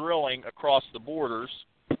any drilling across the borders.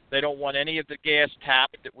 They don't want any of the gas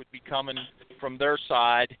tapped that would be coming from their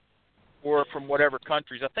side or from whatever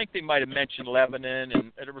countries. I think they might have mentioned Lebanon,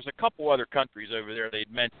 and there was a couple other countries over there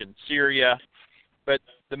they'd mentioned, Syria. But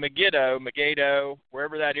the Megiddo,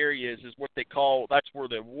 wherever that area is what they call, that's where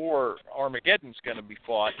the war Armageddon's going to be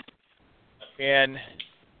fought. And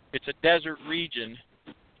it's a desert region,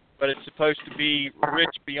 but it's supposed to be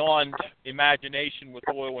rich beyond imagination with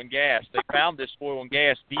oil and gas. They found this oil and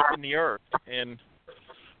gas deep in the earth, and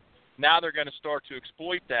now they're going to start to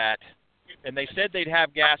exploit that. And they said they'd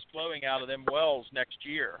have gas flowing out of them wells next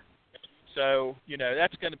year. So,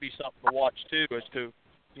 that's going to be something to watch, too, as to,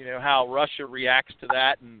 how Russia reacts to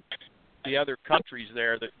that and the other countries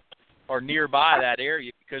there that are nearby that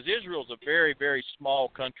area, because Israel's a very, very small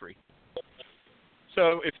country.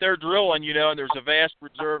 So if they're drilling, and there's a vast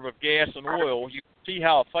reserve of gas and oil, you can see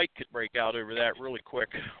how a fight could break out over that really quick.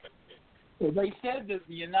 Well, they said that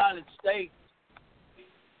the United States,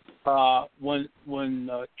 when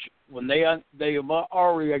they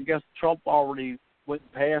already, I guess Trump already went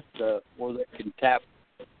past where they can tap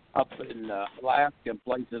up in Alaska and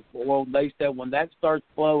places. Well, they said when that starts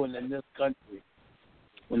flowing in this country,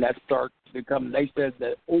 when that starts becoming, they said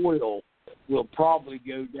that oil will probably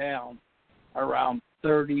go down around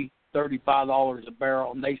 $30, $35 a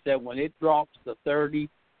barrel. And they said when it drops to $30,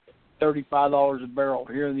 $35 a barrel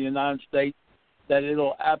here in the United States, that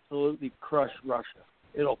it'll absolutely crush Russia.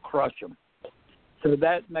 It'll crush them. So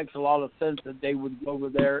that makes a lot of sense that they would go over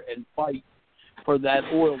there and fight for that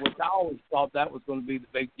oil, which I always thought that was going to be the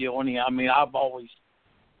big deal. I mean, I've always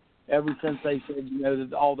ever since they said,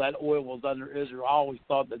 that all that oil was under Israel, I always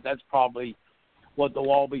thought that that's probably what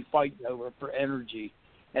they'll all be fighting over for energy.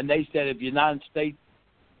 And they said if the United States,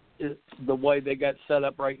 the way they got set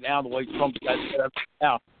up right now, the way Trump got set up right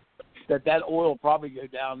now, that oil will probably go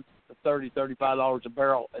down to $30, $35 a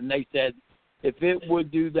barrel. And they said if it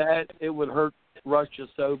would do that, it would hurt Russia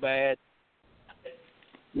so bad.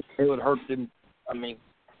 It would hurt them,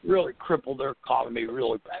 really cripple their economy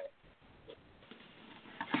really bad.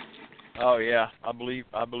 Oh yeah, I believe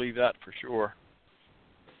that for sure.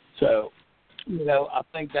 So, I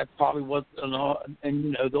think that's probably what,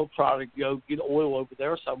 and they'll try to go get oil over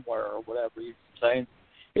there somewhere or whatever you're saying.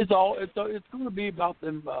 It's going to be about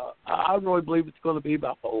them. I really believe it's going to be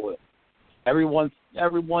about the oil. Everyone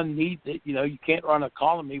needs it. You can't run an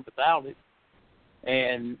economy without it.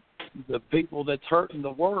 And the people that's hurting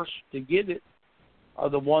the worst to get it are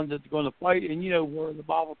the ones that's going to fight. And where the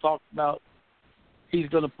Bible talks about he's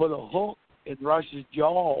going to put a hook in Russia's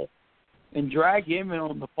jaw and drag him in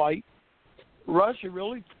on the fight. Russia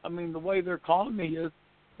really, the way their economy is,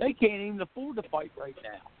 they can't even afford to fight right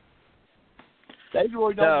now. They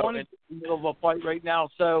really don't want to get in the middle of a fight right now.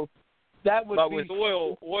 So that would be. But with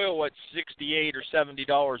oil at $68 or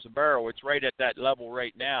 $70 a barrel, it's right at that level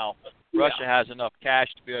right now. Yeah. Russia has enough cash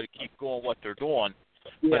to be able to keep going what they're doing.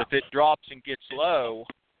 Yeah. But if it drops and gets low,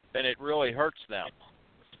 then it really hurts them.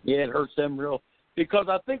 Yeah, it hurts them real. Because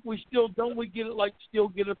I think we still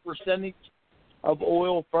get a percentage of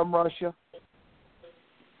oil from Russia.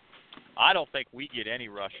 I don't think we get any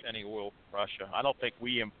oil from Russia. I don't think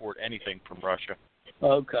we import anything from Russia.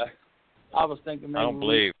 Okay. I was thinking maybe I don't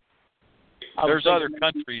believe. There's other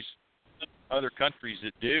countries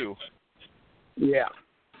that do. Yeah.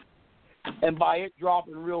 And by it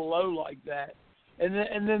dropping real low like that, and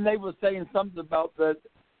then they were saying something about that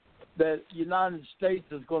United States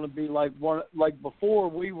is going to be like before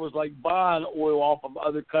we was like buying oil off of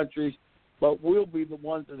other countries, but we'll be the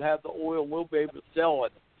ones that have the oil. We'll be able to sell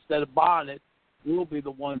it instead of buying it. We'll be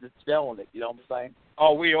the ones that's selling it. You know what I'm saying?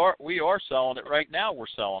 Oh, we are selling it right now. We're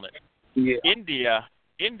selling it. Yeah.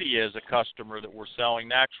 India is a customer that we're selling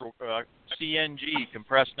natural CNG,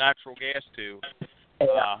 compressed natural gas to.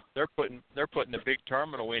 They're putting a big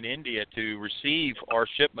terminal in India to receive our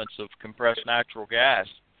shipments of compressed natural gas.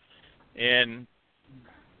 And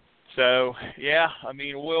so,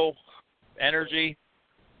 oil, energy,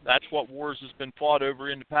 that's what wars has been fought over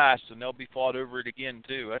in the past, and they'll be fought over it again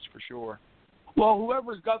too, that's for sure. Well,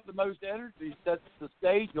 whoever's got the most energy sets the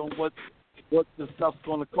stage on what the stuff's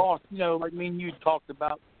going to cost. Like me and you talked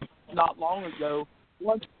about not long ago,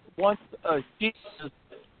 once ships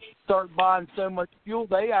start buying so much fuel,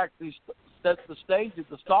 they actually set the stage at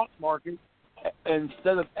the stock market.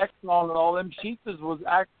 Instead of Exxon and all them sheets was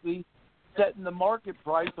actually setting the market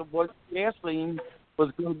price of what gasoline was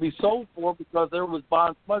going to be sold for because there was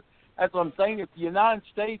buying so much. That's what I'm saying. If the United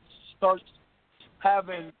States starts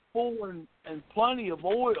having full and plenty of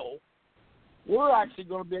oil, we're actually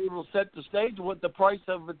going to be able to set the stage of what the price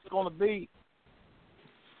of it's going to be.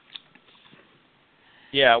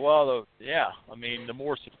 Yeah, well, the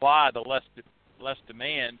more supply, the less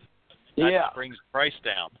demand. That brings the price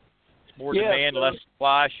down. More demand, less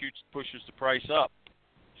supply, pushes the price up.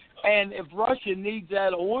 And if Russia needs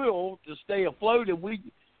that oil to stay afloat, and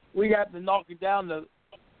we have to knock it down to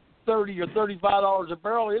 $30 or $35 a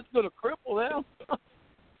barrel, it's going to cripple them.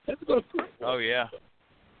 It's going to cripple. Oh yeah.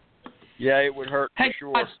 Yeah, it would hurt for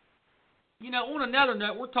sure. Guys, on another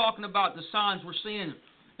note, we're talking about the signs we're seeing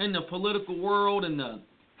in the political world and the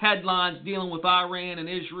headlines dealing with Iran and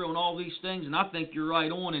Israel and all these things, and I think you're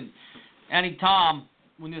right on. And any time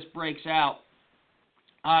when this breaks out,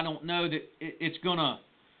 I don't know that it's gonna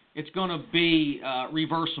be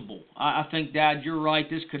reversible. I think, Dad, you're right.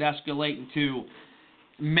 This could escalate into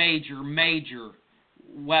major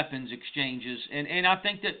weapons exchanges, and I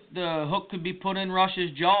think that the hook could be put in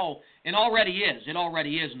Russia's jaw, and already is. It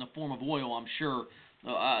already is in the form of oil, I'm sure.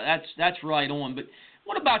 That's right on. But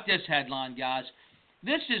what about this headline, guys?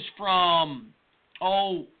 This is from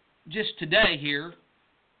just today here.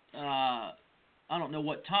 I don't know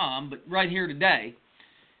what time, but right here today,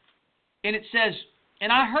 and it says,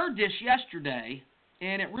 and I heard this yesterday,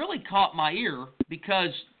 and it really caught my ear because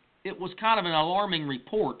it was kind of an alarming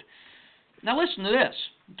report. Now listen to this.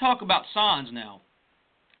 We'll talk about signs now.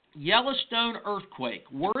 Yellowstone earthquake.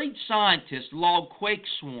 Worried scientists log quake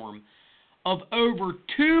swarm of over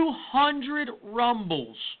 200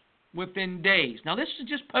 rumbles within days. Now this is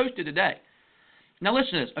just posted today. Now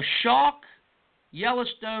listen to this. A shock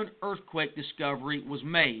Yellowstone earthquake discovery was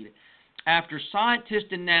made after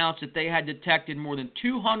scientists announced that they had detected more than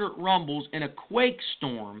 200 rumbles in a quake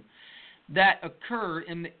storm that occurred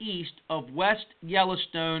in the east of West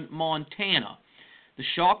Yellowstone, Montana. The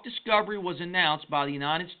shock discovery was announced by the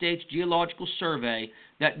United States Geological Survey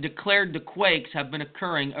that declared the quakes have been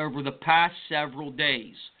occurring over the past several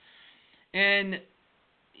days. And,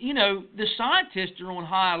 you know, the scientists are on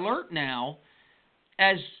high alert now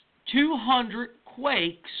as 200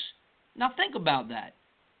 quakes. Now think about that.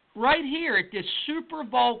 Right here at this super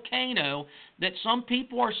volcano that some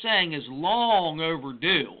people are saying is long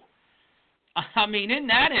overdue. I mean, isn't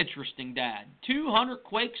that interesting, Dad? 200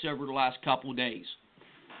 quakes over the last couple of days.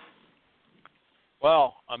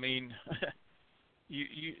 Well, I mean,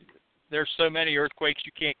 there's so many earthquakes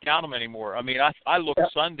you can't count them anymore. I mean, I looked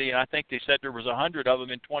Sunday, and I think they said there was 100 of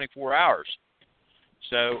them in 24 hours.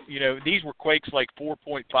 So, you know, these were quakes like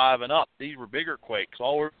 4.5 and up. These were bigger quakes.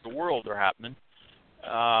 All over the world are happening.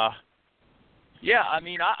 Yeah, I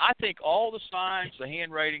mean, I think all the signs, the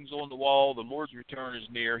handwriting's on the wall, the Lord's return is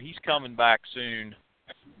near. He's coming back soon.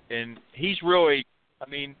 And he's really, I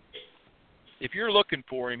mean, if you're looking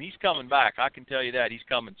for him, he's coming back. I can tell you that. He's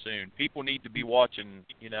coming soon. People need to be watching,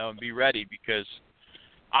 you know, and be ready, because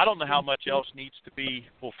I don't know how much else needs to be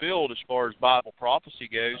fulfilled as far as Bible prophecy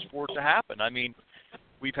goes for it to happen. I mean,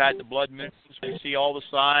 we've had the blood moons. We see all the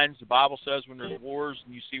signs. The Bible says when there's wars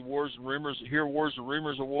and you see wars and rumors, hear wars and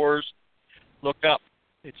rumors of wars, look up.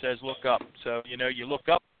 It says look up. So, you know, you look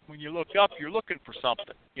up. When you look up, you're looking for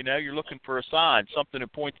something. You know, you're looking for a sign, something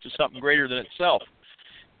that points to something greater than itself.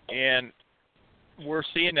 And we're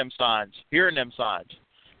seeing them signs, hearing them signs.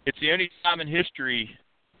 It's the only time in history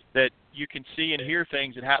that you can see and hear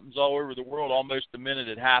things that happens all over the world almost the minute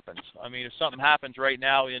it happens. I mean, if something happens right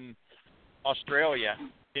now in Australia,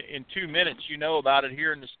 in 2 minutes you know about it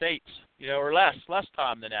here in the States, you know, or less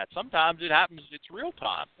time than that. Sometimes it happens, it's real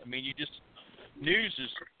time. I mean, news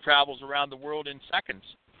travels around the world in seconds.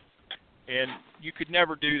 And you could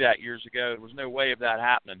never do that years ago. There was no way of that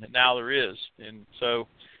happening, and now there is. And so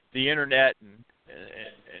the internet and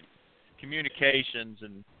communications,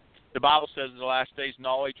 and the Bible says in the last days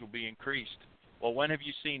knowledge will be increased. Well, when have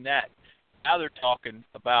you seen that? Now they're talking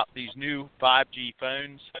about these new 5G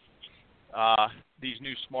phones, these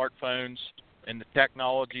new smartphones, and the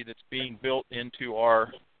technology that's being built into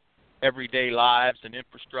our everyday lives and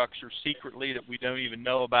infrastructure secretly that we don't even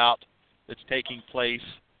know about that's taking place.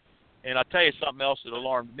 And I'll tell you something else that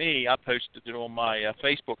alarmed me. I posted it on my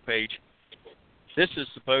Facebook page. This is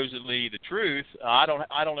supposedly the truth. I don't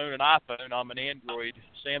own an iPhone. I'm an Android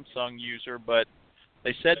Samsung user, but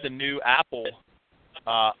they said the new Apple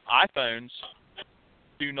iPhones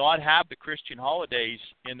do not have the Christian holidays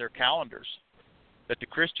in their calendars. That the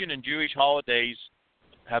Christian and Jewish holidays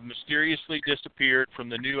have mysteriously disappeared from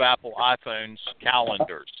the new Apple iPhones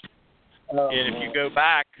calendars. And if you go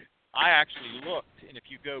back, I actually looked, and if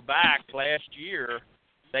you go back last year,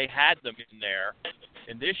 they had them in there.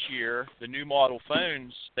 And this year, the new model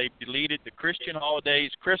phones, they've deleted the Christian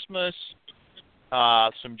holidays, Christmas.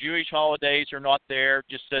 Some Jewish holidays are not there.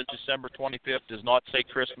 Just says December 25th. Does not say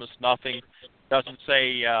Christmas. Nothing. Doesn't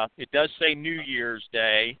say. It does say New Year's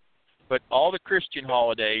Day, but all the Christian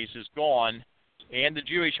holidays is gone, and the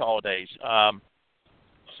Jewish holidays.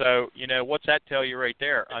 So you know, what's that tell you right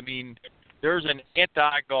there? I mean, there's an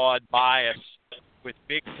anti-God bias with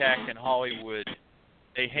big tech and Hollywood.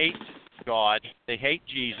 They hate God. They hate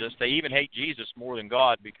Jesus. They even hate Jesus more than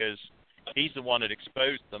God because he's the one that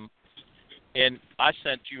exposed them. And I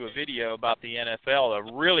sent you a video about the NFL,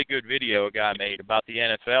 a really good video a guy made about the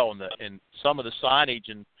NFL and some of the signage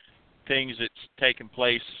and things that's taken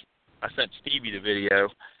place. I sent Stevie the video.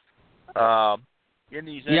 In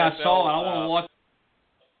these NFL, I saw it. I want to watch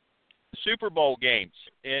Super Bowl games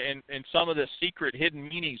and some of the secret hidden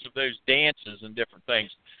meanings of those dances and different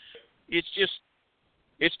things. It's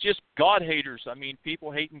just God haters. I mean,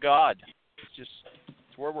 people hating God. It's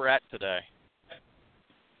where we're at today.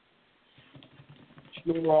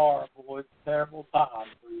 Sure are, boy. It's a terrible time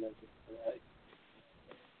for you today.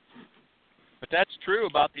 But that's true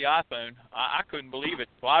about the iPhone. I couldn't believe it.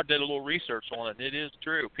 Well, I did a little research on it. It is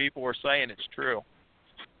true. People are saying it's true.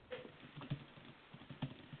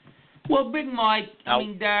 Well, Big Mike, I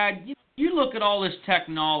mean, Dad, you look at all this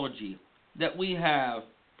technology that we have.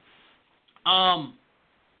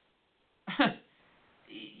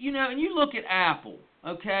 You know, and you look at Apple,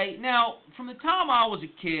 okay? Now, from the time I was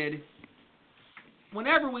a kid,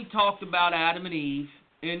 whenever we talked about Adam and Eve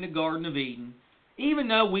in the Garden of Eden, even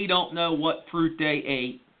though we don't know what fruit they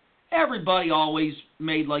ate, everybody always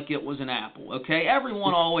made like it was an apple, okay?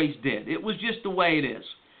 Everyone always did. It was just the way it is.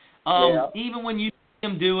 Even when you see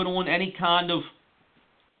them do it on any kind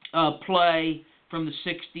of play from the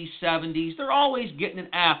 60s, 70s. They're always getting an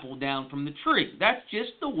apple down from the tree. That's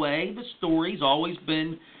just the way the story's always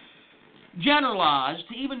been generalized,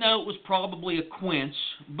 even though it was probably a quince.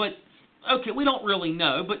 But, okay, we don't really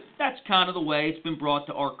know, but that's kind of the way it's been brought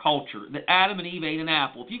to our culture, that Adam and Eve ate an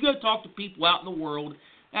apple. If you go talk to people out in the world,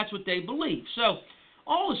 that's what they believe. So,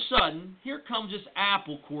 all of a sudden, here comes this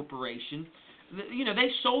Apple Corporation. You know,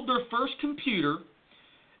 they sold their first computer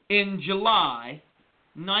in July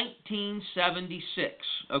 1976,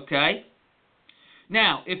 okay?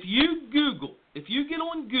 Now, if you get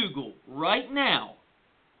on Google right now,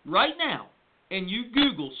 and you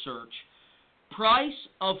Google search price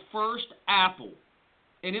of first Apple,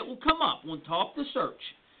 and it will come up on top of the search.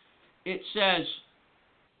 It says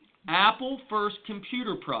Apple first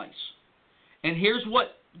computer price. And here's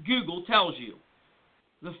what Google tells you.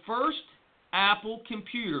 The first Apple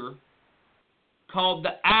computer, called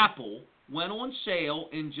the Apple, went on sale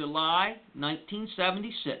in July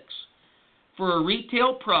 1976 for a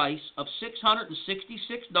retail price of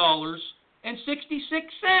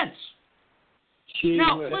 $666.66.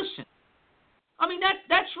 Now, listen. I mean,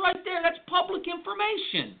 that's right there. That's public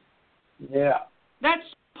information. Yeah.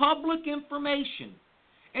 That's public information.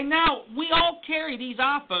 And now, we all carry these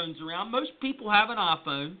iPhones around. Most people have an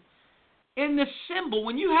iPhone. And the symbol,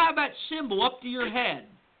 when you have that symbol up to your head,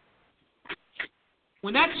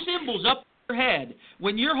 when that symbol's up to your head,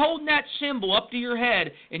 when you're holding that symbol up to your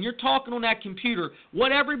head and you're talking on that computer,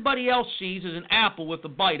 what everybody else sees is an apple with a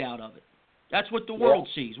bite out of it. That's what the world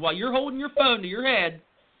sees. While you're holding your phone to your head,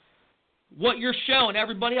 what you're showing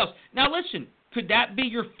everybody else. Now, listen, could that be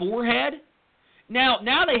your forehead? Now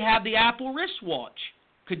they have the Apple wristwatch.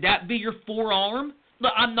 Could that be your forearm?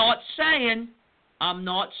 Look, I'm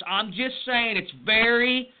just saying it's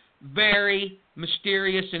very, very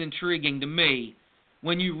mysterious and intriguing to me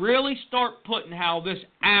when you really start putting how this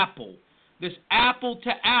Apple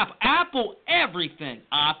to Apple everything,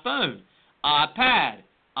 iPhone, iPad,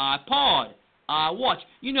 iPod, iWatch.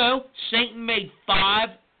 You know, Satan made 5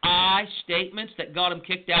 I statements that got him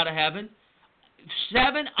kicked out of heaven.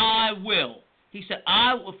 7, I will. He said,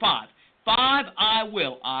 5. 5, I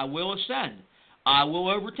will ascend. I will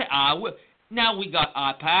overtake. I will. Now we got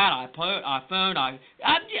iPad, iPhone,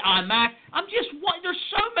 iMac. There's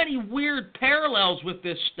so many weird parallels with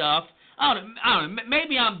this stuff. I don't know.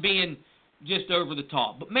 Maybe I'm being just over the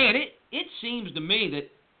top, but man, it seems to me that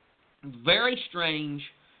very strange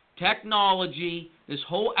technology. This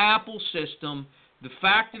whole Apple system. The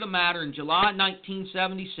fact of the matter, in July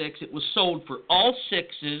 1976, it was sold for all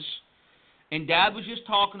 6s, and Dad was just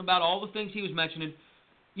talking about all the things he was mentioning.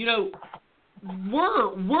 You know,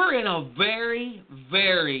 we're in a very,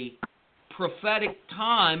 very prophetic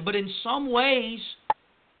time, but in some ways,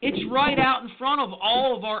 it's right out in front of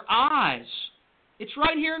all of our eyes. It's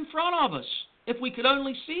right here in front of us, if we could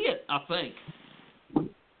only see it, I think.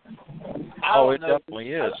 It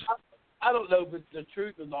definitely is. I don't know if it's the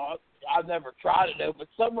truth or not. I've never tried it though, but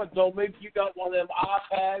someone told me if you got one of them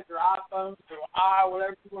iPads or iPhones or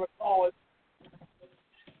whatever you want to call it,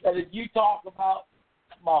 that if you talk about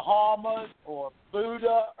Muhammad or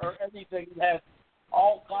Buddha or anything, it has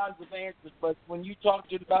all kinds of answers. But when you talk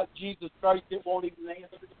to it about Jesus Christ, it won't even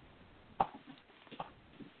answer it.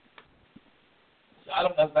 I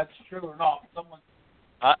don't know if that's true or not.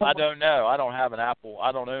 I don't know. I don't have an Apple.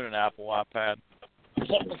 I don't own an Apple iPad.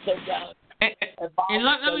 Someone said that. And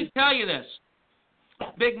let me tell you this,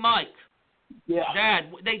 Big Mike. Yeah.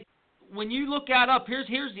 Dad, when you look that up, here's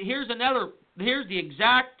the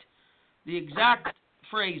exact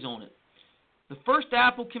phrase on it. The first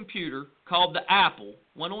Apple computer, called the Apple,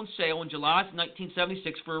 went on sale in July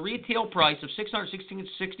 1976 for a retail price of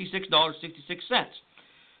 $666.66.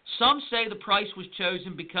 Some say the price was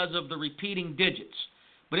chosen because of the repeating digits,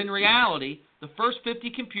 but in reality, the first 50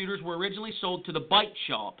 computers were originally sold to the Byte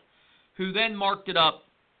Shop, who then marked it up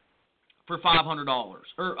for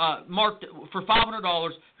 $500, marked for $500,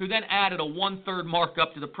 who then added a 1/3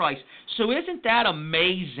 markup to the price. So isn't that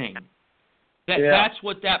amazing? That's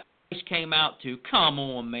what that price came out to. Come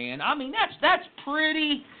on, man. I mean, that's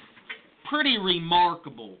pretty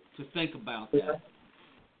remarkable to think about that. Yeah.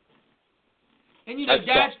 And you know,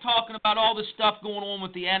 Dad's talking about all this stuff going on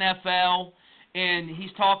with the NFL, and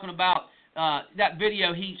he's talking about that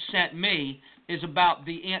video he sent me is about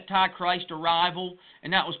the Antichrist arrival,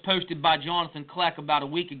 and that was posted by Jonathan Kleck about a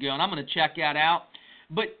week ago, and I'm going to check that out.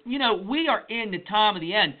 But, you know, we are in the time of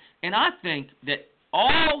the end, and I think that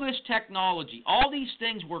all this technology, all these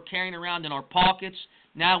things we're carrying around in our pockets,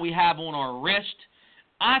 now we have on our wrist,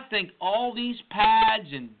 I think all these pads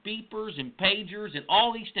and beepers and pagers and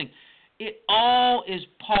all these things, it all is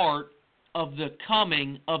part of the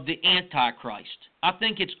coming of the Antichrist. I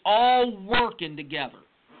think it's all working together.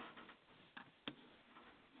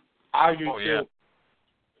 I do Oh, too. yeah.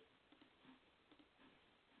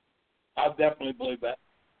 I definitely believe that.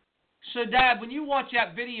 So, Dad, when you watch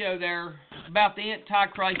that video there about the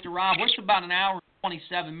Antichrist arrival, it's about an hour and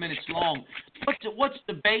 27 minutes long. What's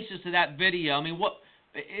the basis of that video? I mean,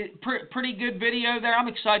 pretty good video there. I'm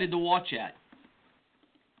excited to watch that.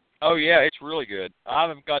 Oh yeah, it's really good. I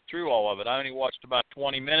haven't got through all of it. I only watched about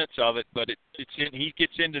 20 minutes of it, but he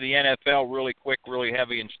gets into the NFL really quick, really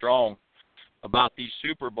heavy and strong about these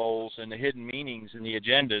Super Bowls and the hidden meanings and the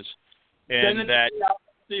agendas, and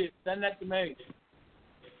Send that to me.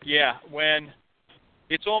 Yeah, when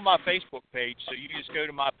it's on my Facebook page, so you just go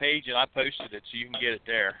to my page and I posted it, so you can get it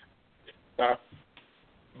there.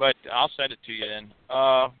 But I'll send it to you then.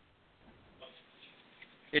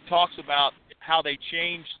 It talks about how they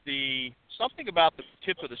changed something about the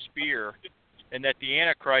tip of the spear, and that the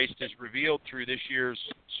Antichrist is revealed through this year's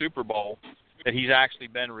Super Bowl, that he's actually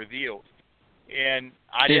been revealed. And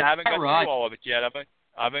I haven't got through all of it yet.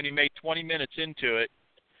 I've only made 20 minutes into it.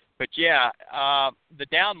 But yeah, the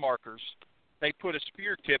down markers, they put a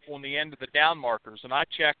spear tip on the end of the down markers, and I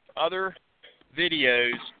checked other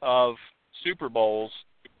videos of Super Bowls,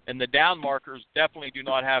 and the down markers definitely do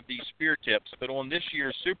not have these spear tips. But on this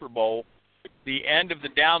year's Super Bowl, the end of the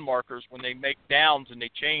down markers, when they make downs and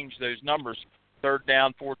they change those numbers, third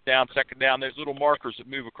down, fourth down, second down, those little markers that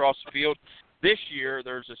move across the field, this year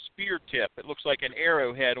there's a spear tip. It looks like an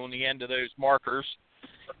arrowhead on the end of those markers.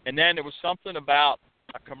 And then there was something about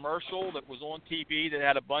a commercial that was on TV that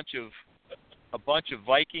had a bunch of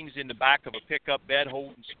Vikings in the back of a pickup bed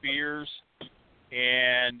holding spears,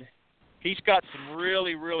 and he's got some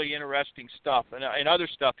really, really interesting stuff and other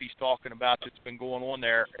stuff he's talking about that's been going on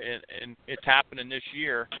there, and it's happening this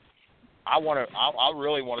year. I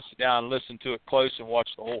really want to sit down and listen to it close and watch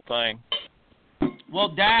the whole thing. Well,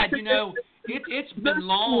 Dad, it's been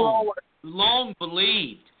long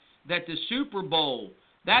believed that the Super Bowl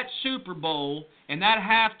and that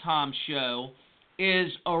halftime show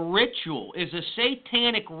is a ritual, is a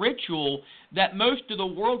satanic ritual that most of the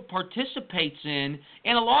world participates in,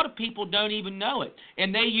 and a lot of people don't even know it.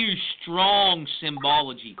 And they use strong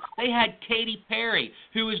symbology. They had Katy Perry,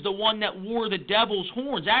 who is the one that wore the devil's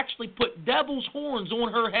horns, actually put devil's horns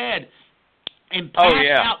on her head and passed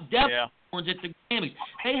out devil's horns at the Grammys.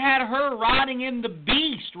 They had her riding on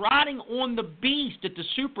the beast at the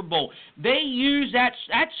Super Bowl. They use that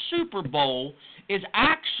Super Bowl is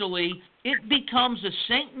actually, it becomes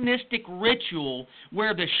a satanistic ritual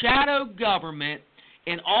where the shadow government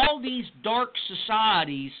and all these dark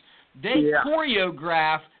societies, they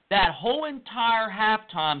choreograph that whole entire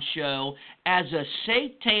halftime show as a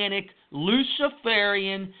satanic,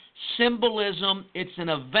 Luciferian symbolism. It's an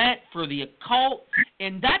event for the occult,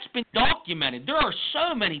 and that's been documented. There are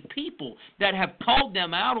so many people that have called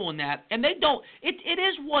them out on that, and they don't. It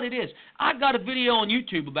is what it is. I got a video on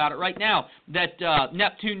YouTube about it right now that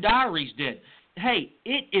Neptune Diaries did. Hey,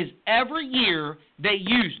 it is every year they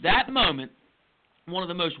use that moment, one of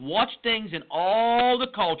the most watched things in all the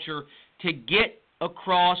culture, to get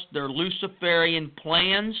across their Luciferian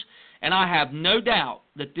plans, and I have no doubt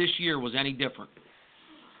that this year was any different.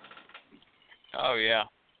 Oh, yeah.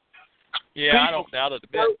 Yeah, I don't doubt it a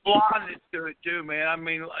bit. They're blinded to it, too, man. I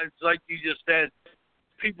mean, it's like you just said,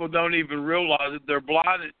 people don't even realize it. They're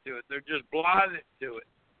blinded to it. They're just blinded to it.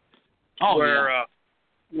 Oh,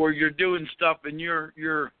 where you're doing stuff and you're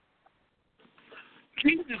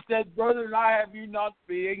Jesus said, "Brother, I have you not to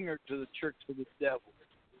be ignorant to the tricks of the devil."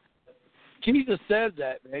 Jesus says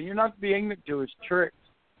that, man. You're not to be ignorant to his tricks.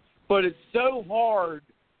 But it's so hard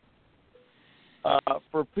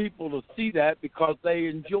for people to see that because they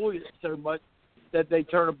enjoy it so much that they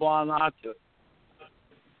turn a blind eye to it.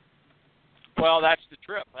 Well, that's the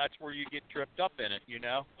trip. That's where you get tripped up in it,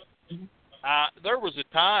 There was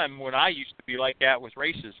a time when I used to be like that with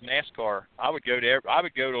races, NASCAR. I would go to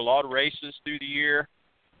a lot of races through the year.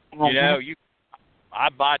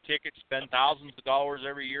 I'd buy tickets, spend thousands of dollars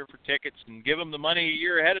every year for tickets, and give them the money a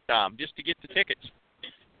year ahead of time just to get the tickets.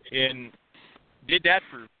 And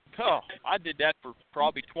I did that for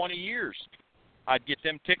probably 20 years. I'd get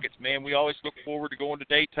them tickets, man. We always look forward to going to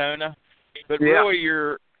Daytona, but really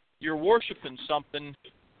you're worshiping something.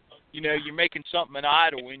 You're making something an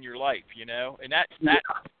idol in your life, and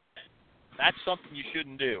that's something you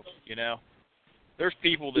shouldn't do. There's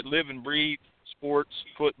people that live and breathe sports,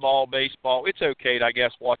 football, baseball. It's okay to, I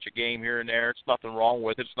guess, watch a game here and there. It's nothing wrong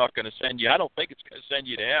with it. It's not going to send you. I don't think it's going to send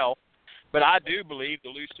you to hell. But I do believe the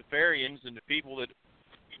Luciferians and the people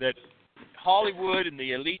that Hollywood and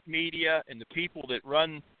the elite media and the people that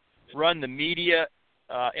run run the media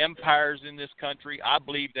empires in this country, I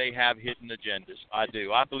believe they have hidden agendas. I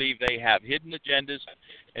do. I believe they have hidden agendas,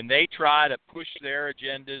 and they try to push their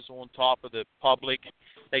agendas on top of the public.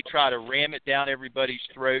 They try to ram it down everybody's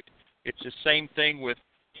throat. It's the same thing with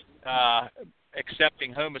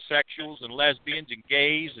accepting homosexuals and lesbians and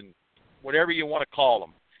gays and whatever you want to call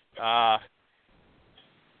them.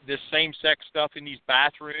 This same-sex stuff in these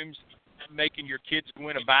bathrooms, making your kids go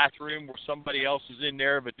in a bathroom where somebody else is in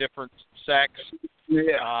there of a different sex.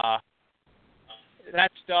 Yeah.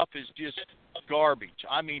 That stuff is just garbage.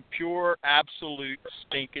 I mean, pure, absolute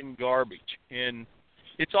stinking garbage. And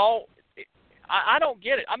it's all, I don't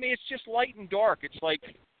get it. I mean, it's just light and dark. It's like,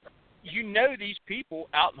 these people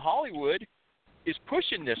out in Hollywood is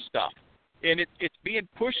pushing this stuff. And it's being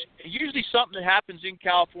pushed. Usually something that happens in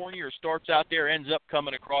California or starts out there ends up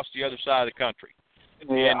coming across the other side of the country.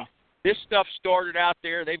 Yeah. And this stuff started out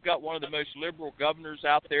there. They've got one of the most liberal governors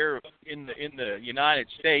out there in the United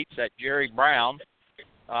States, that Jerry Brown.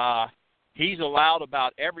 He's allowed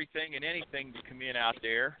about everything and anything to come in out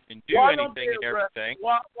there and do anything and everything.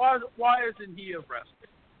 Why isn't he arrested?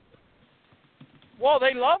 Well,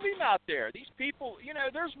 they love him out there. These people,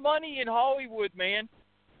 there's money in Hollywood, man.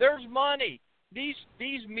 There's money. These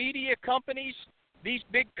media companies, these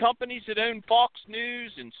big companies that own Fox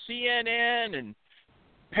News and CNN and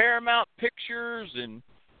Paramount Pictures and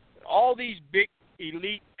all these big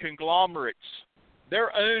elite conglomerates,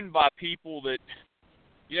 they're owned by people that,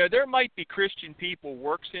 there might be Christian people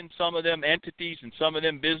works in some of them entities and some of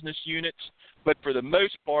them business units, but for the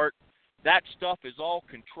most part, that stuff is all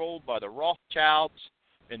controlled by the Rothschilds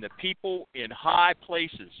and the people in high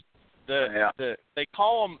places. They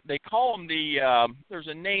call them the there's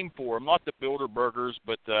a name for them, not the Bilderbergers,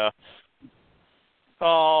 but the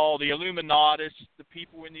Illuminatis, the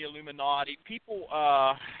people in the Illuminati. People,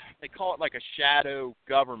 they call it like a shadow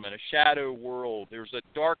government, a shadow world. There's a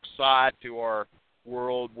dark side to our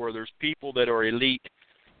world where there's people that are elite.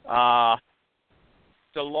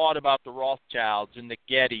 It's a lot about the Rothschilds and the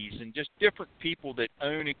Gettys and just different people that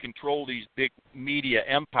own and control these big media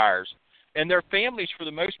empires. And their families, for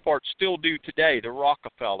the most part, still do today. The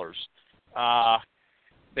Rockefellers,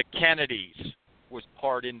 the Kennedys was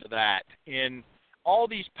part into that. And all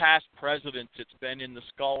these past presidents that's been in the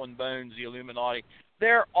skull and bones, the Illuminati,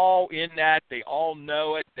 they're all in that. They all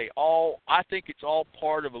know it. I think it's all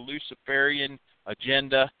part of a Luciferian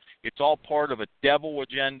agenda. It's all part of a devil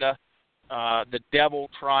agenda. The devil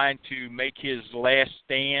trying to make his last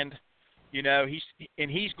stand. He's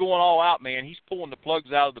going all out, man. He's pulling the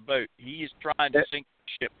plugs out of the boat. He is trying to sink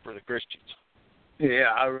the ship for the Christians.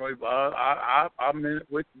 Yeah, I'm in it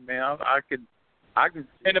with you, man. I can.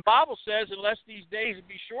 And the Bible says, unless these days would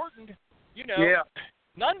be shortened,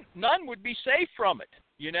 none would be safe from it.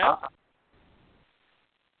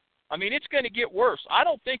 I mean, it's going to get worse. I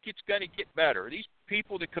don't think it's going to get better. These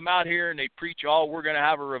people that come out here and they preach, we're going to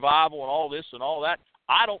have a revival and all this and all that,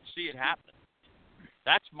 I don't see it happening.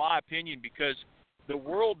 That's my opinion, because the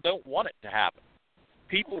world don't want it to happen.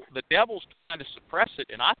 The devil's trying to suppress it,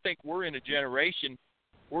 and I think we're in a generation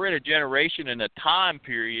and a time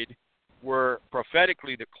period where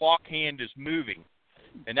prophetically the clock hand is moving,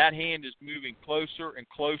 and that hand is moving closer and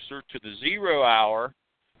closer to the 0 hour.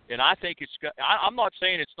 And I think I'm not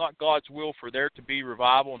saying it's not God's will for there to be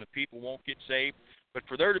revival and the people won't get saved, but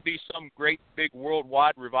for there to be some great big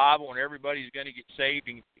worldwide revival and everybody's going to get saved,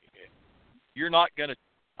 and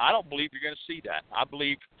I don't believe you're going to see that. I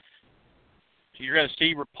believe you're going to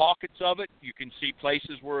see pockets of it. You can see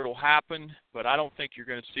places where it'll happen, but I don't think you're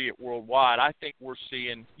going to see it worldwide. I think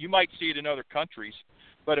you might see it in other countries,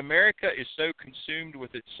 but America is so consumed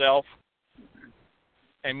with itself.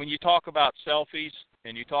 And when you talk about selfies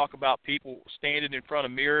and you talk about people standing in front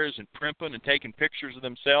of mirrors and primping and taking pictures of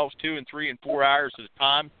themselves 2 and 3 and 4 hours at a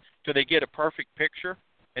time till they get a perfect picture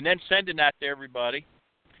and then sending that to everybody,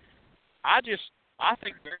 I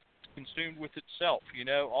think America's consumed with itself,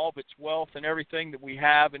 all of its wealth and everything that we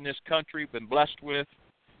have in this country, been blessed with.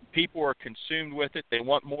 People are consumed with it. They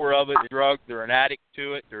want more of it. Drug, they're an addict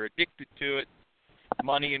to it. They're addicted to it.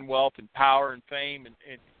 Money and wealth and power and fame and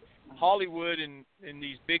Hollywood and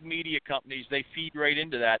these big media companies, they feed right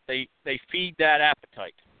into that. They feed that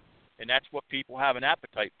appetite, and that's what people have an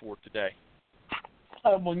appetite for today.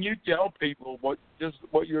 When you tell people what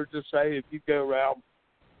you're just saying, if you go around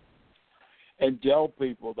and tell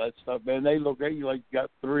people that stuff, man, they look at you like you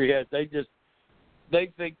got 3 heads. They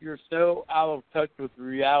think you're so out of touch with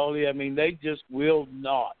reality. I mean, they just will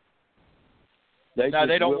not. They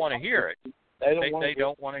don't want to hear it. They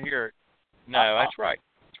don't want to hear it. No, that's right.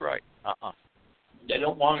 That's right. They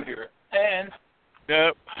don't want to hear it.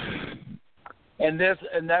 No. And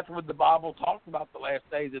that's what the Bible talks about the last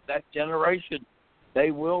days, that generation,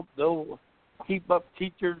 they'll keep up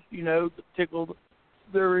teachers, to tickle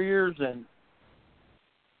their ears, and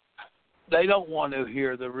they don't want to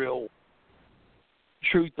hear the real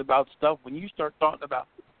truth about stuff. When you start talking about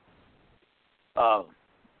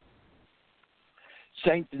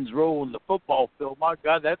Satan's role in the football field, my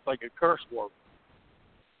God, that's like a curse word.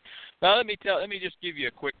 Now let me just give you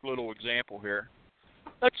a quick little example here.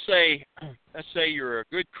 Let's say you're a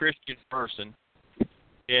good Christian person,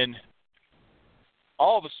 and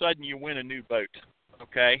all of a sudden you win a new boat.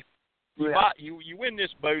 Okay, you win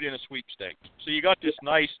this boat in a sweepstakes. So you got this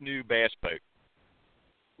nice new bass boat.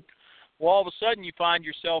 Well, all of a sudden you find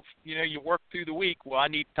yourself, you work through the week. Well, I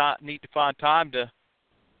need to find time to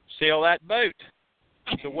sail that boat.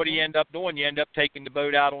 So what do you end up doing? You end up taking the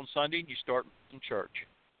boat out on Sunday and you start in church.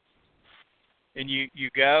 And you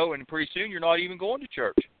go, and pretty soon you're not even going to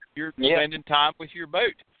church. You're spending time with your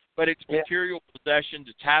boat. But it's material possessions.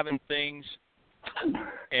 It's having things.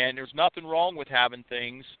 And there's nothing wrong with having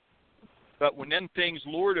things. But when them things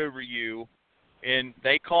lord over you and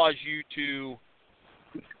they cause you to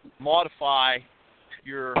modify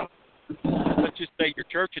your, let's just say, your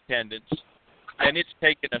church attendance, and it's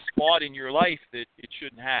taken a spot in your life that it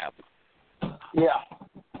shouldn't have. Yeah.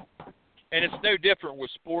 And it's no different with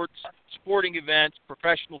sporting events,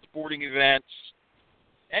 professional sporting events,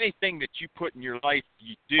 anything that you put in your life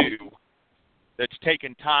you do that's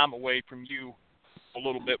taking time away from you a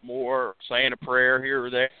little bit more, or saying a prayer here or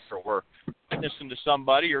there, or witnessing to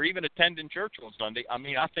somebody, or even attending church on Sunday. I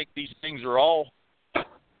mean, I think these things are all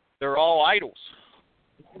idols.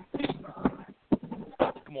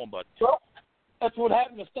 Come on, bud. Well, that's what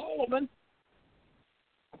happened to Solomon.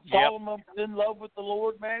 Solomon was in love with the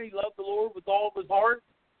Lord, man. He loved the Lord with all of his heart,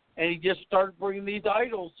 and he just started bringing these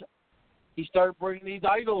idols. He started bringing these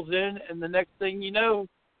idols in, and the next thing you know,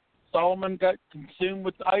 Solomon got consumed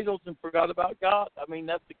with the idols and forgot about God. I mean,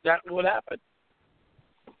 that's exactly what happened.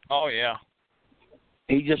 Oh, yeah.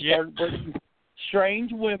 He just started bringing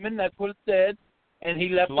strange women, that's what it said, and he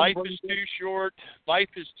left Life them. is too short. Life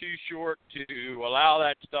is too short to allow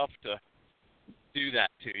that stuff to do that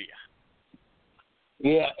to you.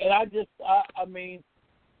 Yeah, and I mean,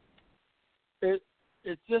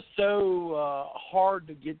 it's just so hard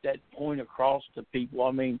to get that point across to people.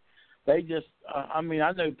 I mean, they just, I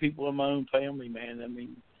know people in my own family, man. I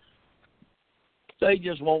mean, they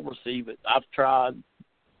just won't receive it. I've tried,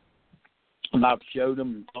 and I've showed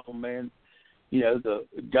them and told them, man, the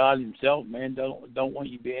God himself, man, don't want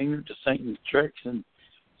you to be ignorant to Satan's tricks, and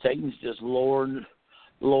Satan's just luring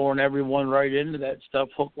everyone right into that stuff,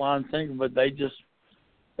 hook, line, sinker, but they just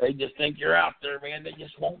think you're out there, man. They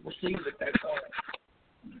just won't receive it. That's all.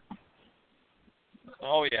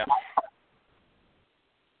 Oh, yeah.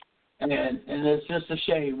 And it's just a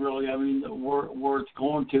shame, really. I mean, where it's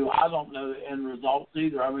going to. I don't know the end results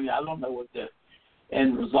either. I mean, I don't know what the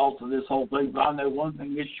end result of this whole thing, but I know one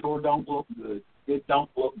thing: it sure don't look good. It don't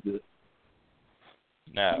look good.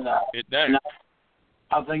 No, it doesn't.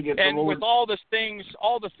 I think if and the Lord, with all the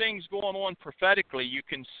things going on prophetically, you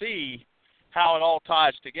can see how it all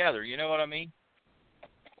ties together. You know what I mean?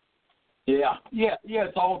 Yeah.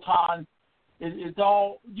 It's all time. It's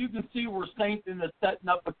all, you can see where Satan is setting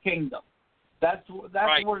up a kingdom. That's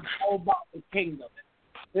right. what it's all about, the kingdom.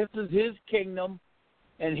 This is his kingdom,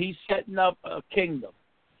 and he's setting up a kingdom,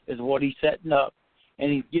 is what he's setting up,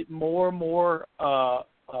 and he's getting more and more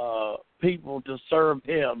people to serve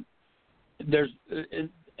him.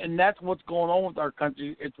 And that's what's going on with our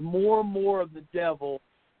country. It's more and more of the devil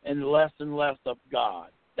and less of God.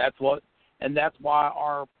 That's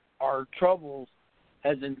why our troubles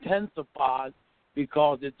has intensified,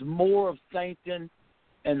 because it's more of Satan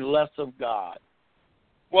and less of God.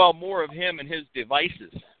 Well, more of him and his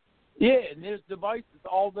devices. Yeah, and his devices,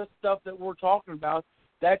 all this stuff that we're talking about,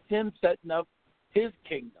 that's him setting up his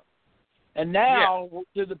kingdom. And now we're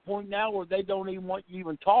to the point now where they don't even want you to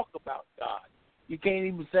even talk about God. You can't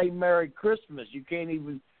even say Merry Christmas. You can't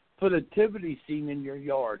even put a nativity scene in your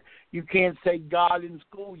yard. You can't say God in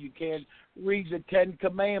school. You can't read the Ten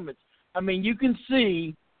Commandments. I mean, you can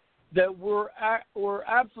see that we're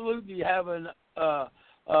absolutely having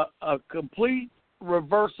a complete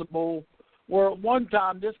reversible, where at one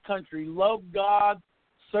time this country loved God,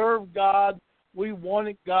 served God, we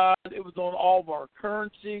wanted God. It was on all of our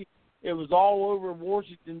currency. It was all over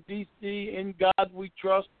Washington, D.C. In God we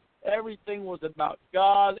trust. Everything was about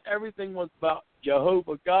God. Everything was about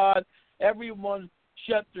Jehovah God. Everyone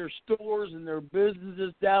shut their stores and their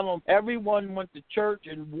businesses down. Everyone went to church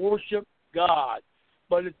and worshiped God.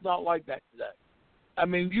 But it's not like that today. I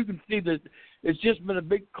mean, you can see that it's just been a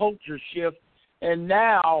big culture shift, And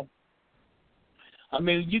now, I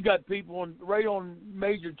mean, you got people right on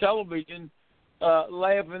major television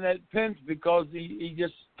laughing at Pence because he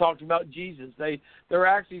just talked about Jesus. They're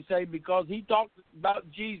actually saying because he talked about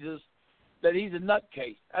Jesus that he's a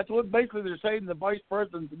nutcase. That's what basically they're saying. The vice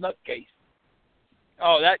president's a nutcase.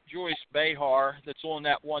 Oh, that Joyce Behar that's on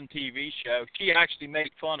that one TV show, she actually made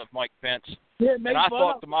fun of Mike Pence. Yeah, and I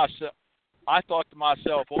thought to myself,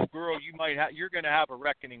 oh girl, you're going to have a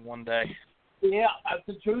reckoning one day. Yeah, that's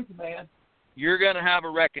the truth, man. You're going to have a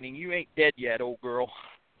reckoning. You ain't dead yet, old girl.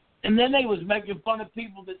 And then they was making fun of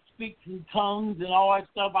people that speak in tongues and all that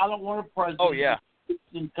stuff. I don't want a president that speaks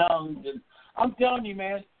in tongues. And I'm telling you,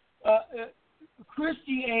 man,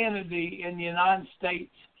 Christianity in the United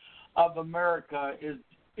States of America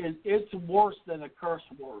it's worse than a curse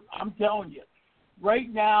word. I'm telling you.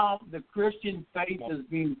 Right now, the Christian faith is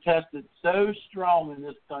being tested so strong in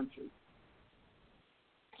this country.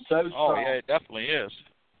 So strong. Oh, yeah, it definitely is.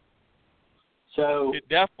 So it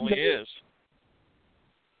definitely is.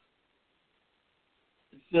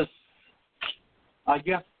 It's just, I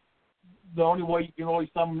guess, the only way you can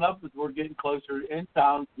really sum it up is we're getting closer to end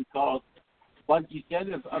times because, like you said,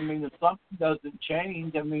 if something doesn't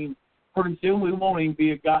change, pretty soon we won't even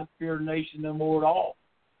be a God-fearing nation no more at all.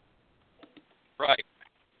 Right.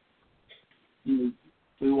 We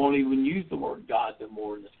won't even use the word God no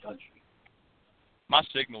more in this country. My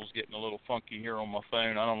signal's getting a little funky here on my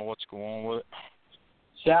phone. I don't know what's going on with it.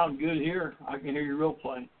 Sound good here. I can hear you real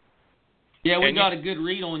plain. Yeah, we got a good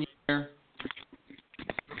read on you there.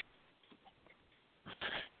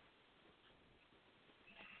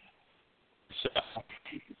 So.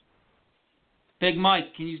 Big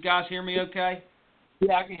Mike, can you guys hear me okay?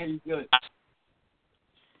 Yeah, I can hear you good.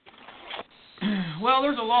 Well,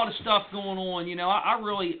 there's a lot of stuff going on. You know, I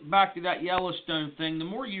really, back to that Yellowstone thing, the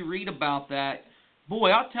more you read about that,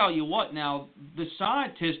 boy, I'll tell you what now, the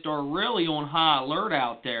scientists are really on high alert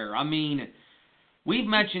out there. I mean, we've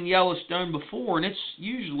mentioned Yellowstone before, and it's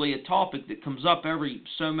usually a topic that comes up every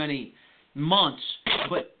so many months.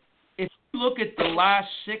 But if you look at the last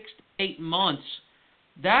 6 to 8 months,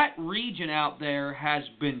 that region out there has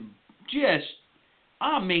been just,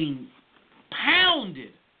 pounded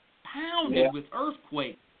with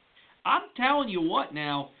earthquakes. I'm telling you what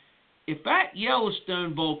now, if that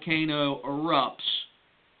Yellowstone volcano erupts,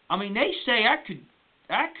 they say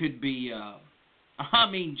that could be,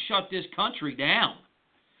 shut this country down.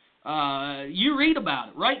 You read about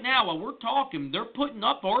it right now while we're talking. They're putting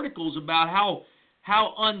up articles about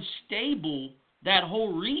how unstable that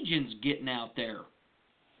whole region's getting out there.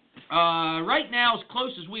 Right now, as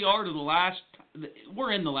close as we are to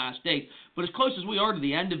we're in the last days, but as close as we are to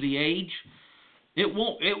the end of the age, it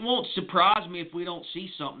won't surprise me if we don't see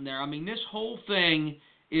something there. This whole thing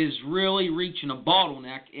is really reaching a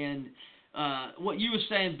bottleneck, and what you were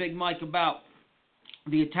saying, Big Mike, about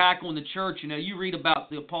the attack on the church, you read about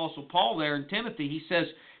the Apostle Paul there in Timothy. He says,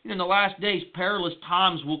 in the last days, perilous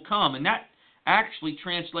times will come, and that actually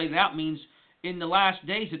translated out means in the last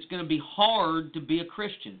days it's going to be hard to be a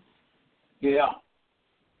Christian. Yeah.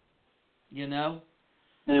 And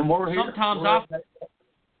we're here.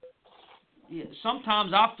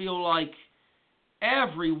 Sometimes I feel like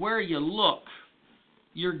everywhere you look,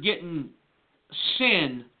 you're getting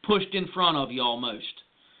sin pushed in front of you almost.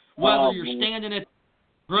 Whether you're standing at the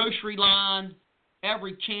grocery line,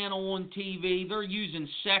 every channel on TV, they're using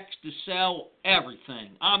sex to sell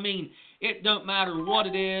everything. It don't matter what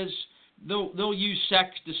it is, they'll use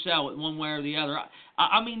sex to sell it one way or the other.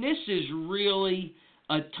 This is really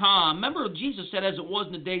a time. Remember, Jesus said, as it was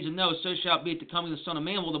in the days of Noah, so shall it be at the coming of the Son of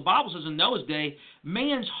Man. Well, the Bible says in Noah's day,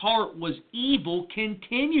 man's heart was evil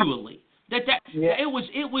continually. It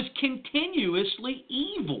was continuously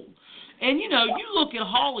evil. And, you look at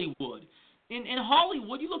Hollywood. In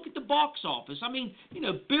Hollywood, you look at the box office.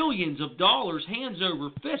 Billions of dollars, hands over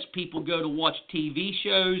fist, people go to watch TV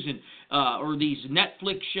shows and or these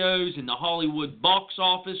Netflix shows and the Hollywood box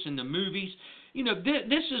office and the movies.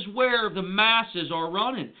 This is where the masses are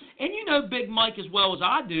running. And Big Mike, as well as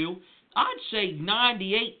I do, I'd say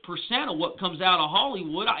 98% of what comes out of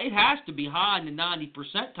Hollywood, it has to be high in the 90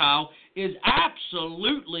 percentile, is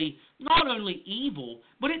absolutely not only evil,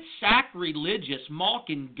 but it's sacrilegious,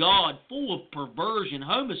 mocking God, full of perversion,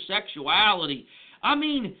 homosexuality.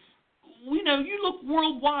 You look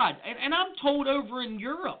worldwide, and I'm told over in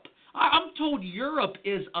Europe, I'm told Europe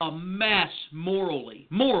is a mess morally,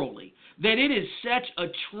 that it is such a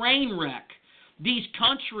train wreck. These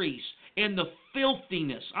countries and the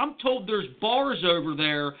filthiness. I'm told there's bars over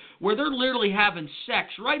there where they're literally having sex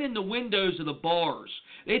right in the windows of the bars.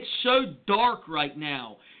 It's so dark right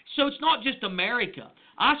now. So it's not just America.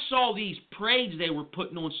 I saw these parades they were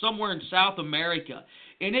putting on somewhere in South America,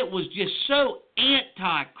 and it was just so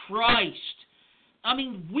anti-Christ. I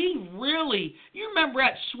mean, we really, you remember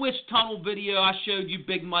that Swiss tunnel video I showed you,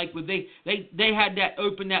 Big Mike, where they had that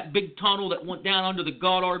open, that big tunnel that went down under the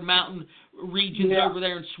Gotthard Mountain regions over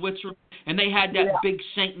there in Switzerland, and they had that big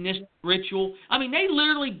Satanistic ritual. I mean, they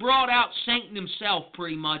literally brought out Satan himself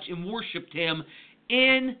pretty much and worshipped him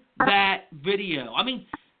in that video. I mean,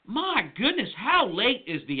 my goodness, how late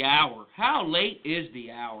is the hour? How late is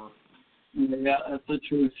the hour? Yeah, that's the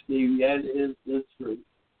truth, Steve. That is the truth.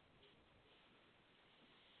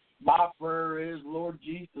 My prayer is, Lord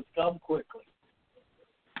Jesus, come quickly.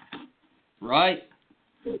 Right.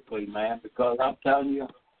 Quickly, man, because I'm telling you,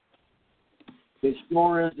 it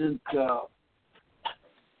sure isn't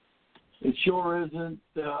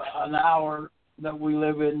an hour that we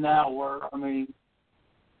live in now where, I mean,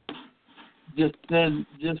 just then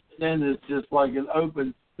it's just like an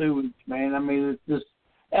open sewage, man. I mean, it's just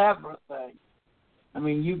everything. I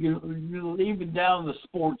mean, you even down the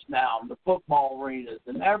sports now, the football arenas,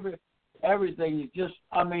 and everything is just.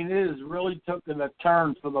 I mean, it has really taken a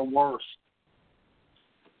turn for the worse.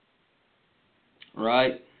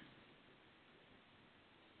 Right.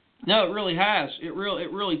 No, it really has. It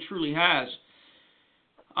really truly has.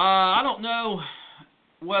 I don't know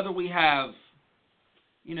whether we have,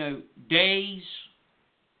 days,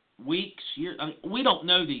 weeks, years. I mean, we don't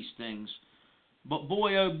know these things, but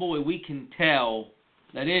boy, oh boy, we can tell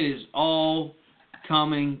that it is all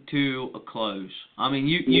coming to a close. I mean,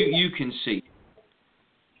 you can see.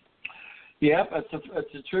 Yep, that's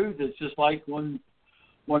the truth. It's just like when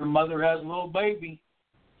a mother has a little baby,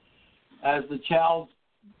 as the child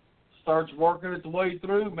starts working its way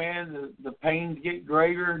through, man, the pains get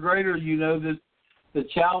greater and greater. You know that the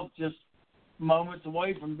child's just moments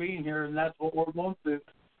away from being here, and that's what we're going through.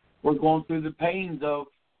 We're going through the pains of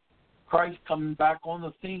Christ coming back on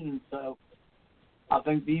the scene. So I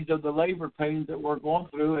think these are the labor pains that we're going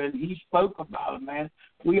through, and he spoke about it, man.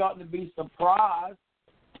 We ought to be surprised.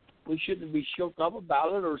 We shouldn't be shook up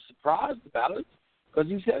about it or surprised about it, because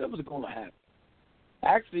he said it was going to happen.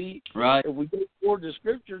 Actually, right. If we go forward to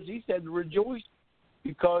scriptures, he said rejoice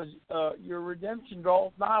because your redemption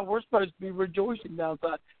draws nigh. We're supposed to be rejoicing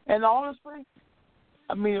downside. And honestly,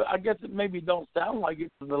 I mean, I guess it maybe don't sound like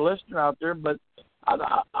it to the listener out there, but I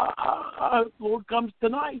hope the Lord comes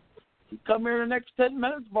tonight. He come here in the next 10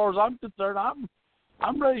 minutes. As far as I'm concerned,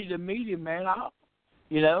 I'm ready to meet him, man.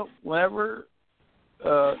 Whenever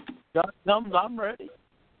God comes, I'm ready.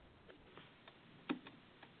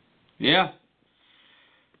 Yeah.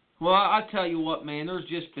 Well, I tell you what, man, there's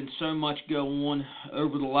just been so much going on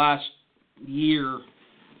over the last year,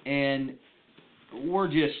 and we're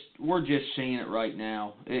just seeing it right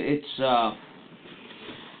now. It's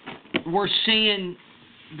we're seeing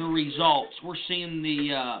the results. We're seeing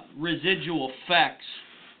the residual effects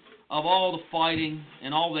of all the fighting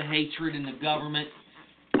and all the hatred in the government.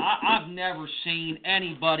 I've never seen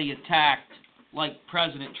anybody attacked like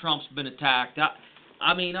President Trump's been attacked.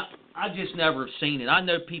 I just never have seen it. I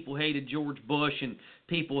know people hated George Bush and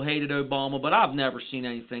people hated Obama, but I've never seen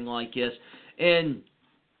anything like this. And,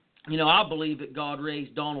 I believe that God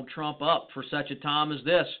raised Donald Trump up for such a time as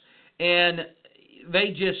this. And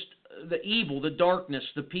the evil, the darkness,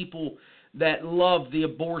 the people that love the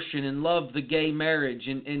abortion and love the gay marriage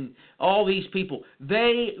and all these people,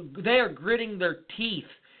 they are gritting their teeth.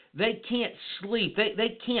 They can't sleep.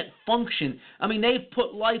 They can't function. I mean, they've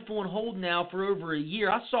put life on hold now for over a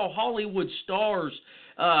year. I saw Hollywood stars.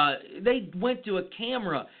 They went to a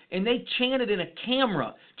camera, and they chanted in a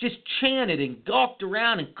camera, just chanted and gawked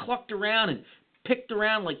around and clucked around and picked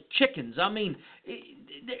around like chickens. I mean,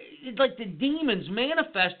 it's like the demons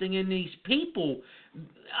manifesting in these people.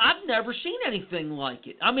 I've never seen anything like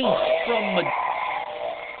it. I mean,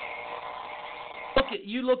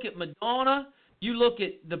 you look at Madonna. You look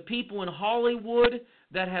at the people in Hollywood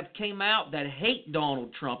that have came out that hate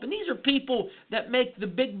Donald Trump. And these are people that make the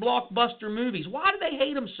big blockbuster movies. Why do they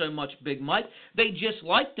hate him so much, Big Mike? They just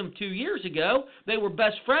liked him 2 years ago. They were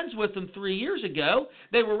best friends with him 3 years ago.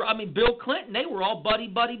 Bill Clinton, they were all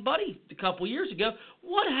buddy a couple years ago.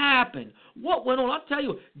 What happened? What went on? I'll tell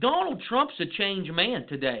you, Donald Trump's a changed man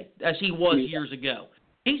today as he was years ago.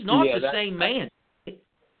 He's not the same man. He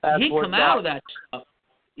come out of that stuff.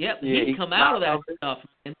 Yep, he come out of that stuff,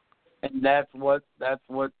 man. And that's what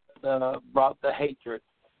brought the hatred.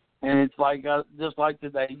 And it's like just like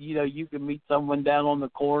today, you can meet someone down on the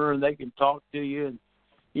corner and they can talk to you, and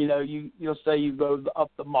you'll say you go up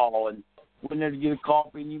the mall and went there to get a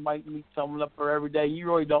coffee, and you might meet someone up there every day. You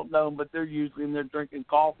really don't know them, but they're usually in there drinking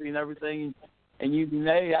coffee and everything. and you can,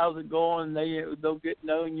 hey, how's it going? They'll get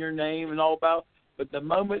knowing your name and all about. But the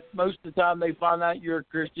moment, most of the time, they find out you're a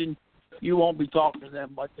Christian, you won't be talking to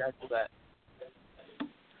them much after that.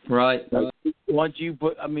 Right. Once you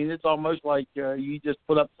put, I mean, it's almost like you just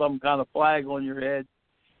put up some kind of flag on your head,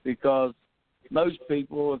 because most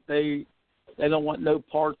people, if they don't want no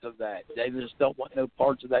parts of that. They just don't want no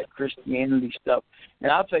parts of that Christianity stuff.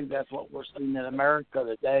 And I think that's what we're seeing in America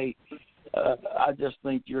today. I just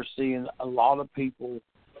think you're seeing a lot of people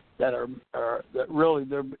that that really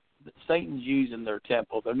Satan's using their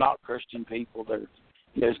temple. They're not Christian people.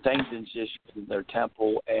 Satan's just using their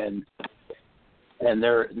temple, and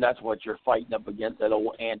that's what you're fighting up against, that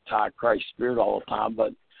old anti-Christ spirit all the time.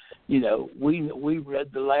 But we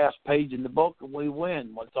read the last page in the book and we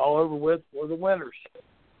win. When it's all over with, we're the winners.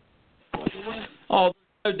 Oh,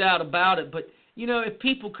 no doubt about it. But if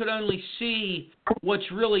people could only see what's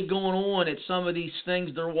really going on at some of these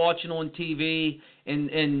things they're watching on TV, and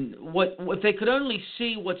if they could only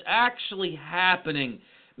see what's actually happening,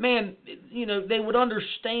 man, they would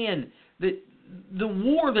understand that the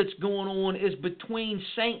war that's going on is between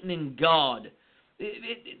Satan and God.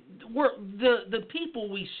 The people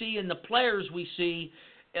we see and the players we see,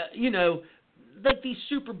 like these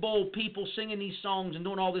Super Bowl people singing these songs and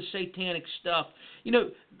doing all this satanic stuff,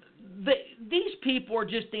 these people are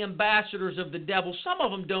just the ambassadors of the devil. Some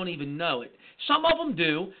of them don't even know it. Some of them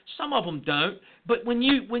do. Some of them don't. But when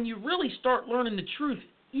you really start learning the truth,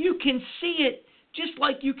 you can see it just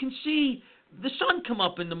like you can see the sun come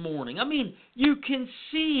up in the morning. I mean, you can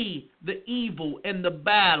see the evil and the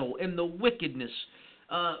battle and the wickedness.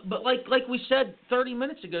 But like we said 30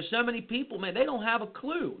 minutes ago, so many people, man, they don't have a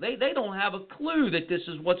clue. They don't have a clue that this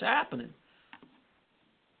is what's happening.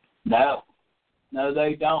 No,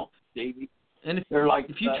 they don't, Stevie. And if you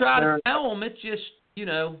they're try to tell them, it's just,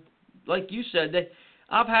 like you said,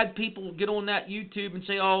 I've had people get on that YouTube and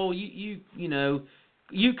say, oh,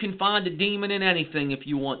 you can find a demon in anything if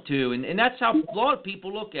you want to. And that's how a lot of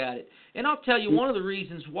people look at it. And I'll tell you one of the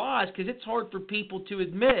reasons why is because it's hard for people to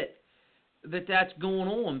admit that that's going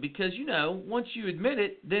on. Because, once you admit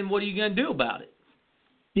it, then what are you going to do about it?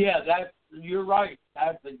 Yeah, you're right.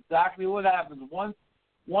 That's exactly what happens. Once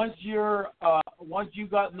you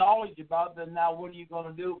got knowledge about it, then now what are you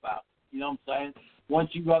going to do about it? You know what I'm saying? Once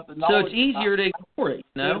you got the knowledge. So it's easier to ignore it,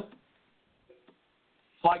 It's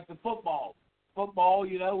like the football. Football,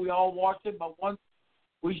 we all watch it, but once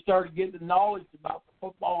we started getting the knowledge about the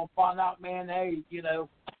football and find out, man, hey,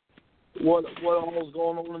 what all is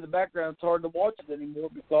going on in the background, it's hard to watch it anymore,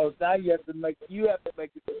 because now you have to make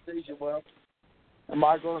a decision. Well, am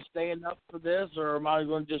I going to stand up for this, or am I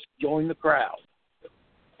going to just join the crowd?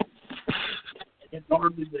 It's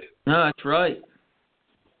hard to do. No, that's right.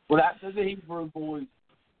 Well, that's the Hebrew boys.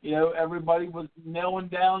 Everybody was kneeling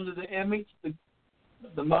down to the image.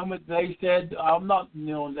 The moment they said, I'm not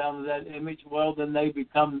kneeling down to that image, well, then they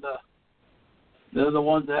become they're the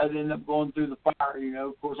ones that end up going through the fire.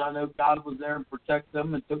 Of course, I know God was there and protect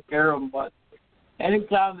them and took care of them, but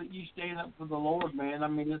anytime that you stand up for the Lord, man, I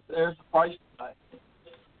mean, there's a price to pay.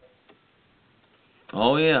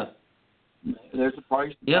 Oh, yeah. There's a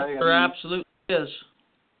price to pay. Yep, there absolutely is.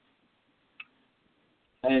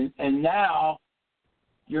 And now,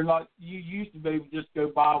 you used to be able to just go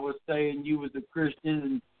by with saying you was a Christian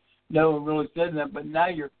and no one really said that, but now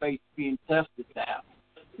your faith's being tested now.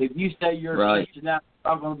 If you say you're a Christian now,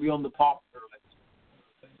 you're not going to be on the popular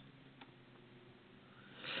list.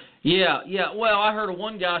 Yeah. Well, I heard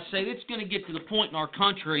one guy say it's going to get to the point in our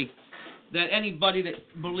country that anybody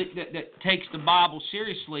that takes the Bible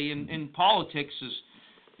seriously in politics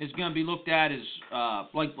is going to be looked at as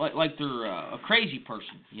like they're a crazy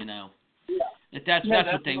person, Yeah. That's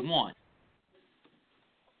what they want.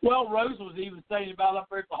 Well, Rose was even saying about up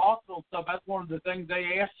there at the hospital and stuff. That's one of the things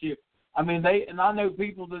they asked you. I mean, I know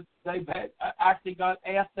people that they've actually got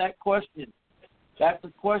asked that question. That's a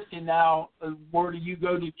question now. Where do you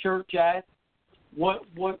go to church at? What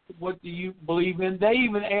do you believe in? They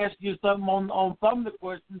even ask you something on some of the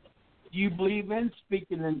questions. Do you believe in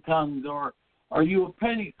speaking in tongues, or are you a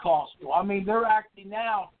Pentecostal? I mean, they're actually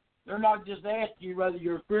now. They're not just asking you whether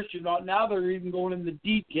you're a Christian or not. Now they're even going into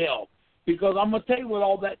detail. Because I'm going to tell you what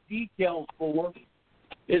all that detail's for.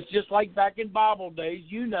 It's just like back in Bible days,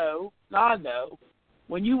 I know,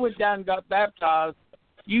 when you went down and got baptized,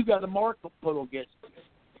 you got a mark put against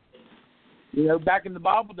you. Back in the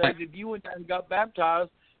Bible days, if you went down and got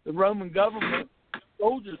baptized, the Roman government,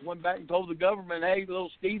 soldiers went back and told the government, hey,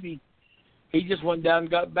 little Stevie, he just went down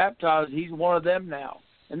and got baptized. He's one of them now.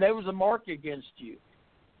 And there was a mark against you.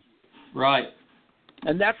 Right.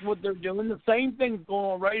 And that's what they're doing. The same thing's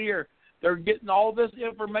going on right here. They're getting all this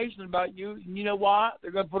information about you, and you know why?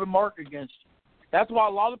 They're going to put a mark against you. That's why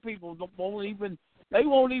a lot of people won't even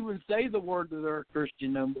say the word that they're a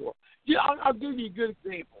Christian no more. Yeah, I'll give you a good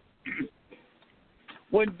example.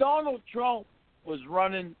 When Donald Trump was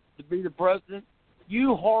running to be the president,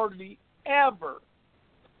 you hardly ever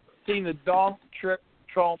seen a Donald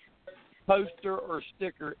Trump poster or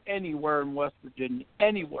sticker anywhere in West Virginia,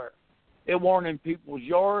 anywhere. It wasn't in people's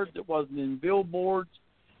yards. It wasn't in billboards.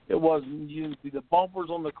 It wasn't, you didn't see the bumpers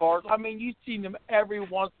on the cars. I mean, you've seen them every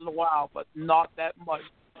once in a while, but not that much.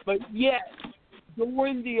 But yet,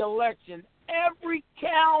 during the election, every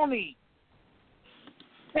county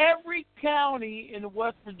in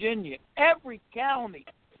West Virginia, every county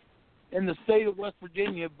in the state of West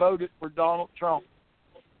Virginia voted for Donald Trump.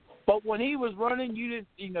 But when he was running, you didn't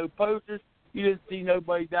see no posters. You didn't see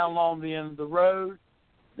nobody down along the end of the road.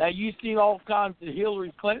 Now, you've seen all kinds of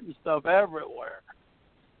Hillary Clinton stuff everywhere.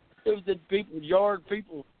 It was in people's yard.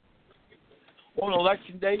 People on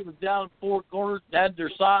election day was down in Four Corners, had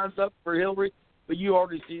their signs up for Hillary, but you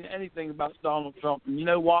hardly seen anything about Donald Trump. And you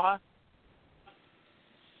know why?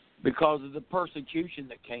 Because of the persecution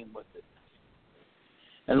that came with it.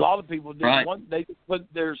 And a lot of people didn't want, they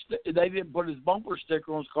didn't put his bumper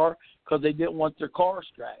sticker on his car because they didn't want their car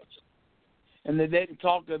scratched. And they didn't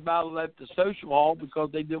talk about it at the social hall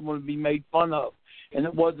because they didn't want to be made fun of. And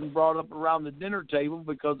it wasn't brought up around the dinner table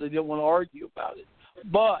because they didn't want to argue about it.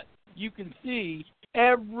 But you can see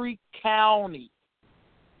every county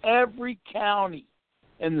in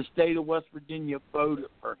the state of West Virginia voted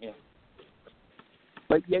for him.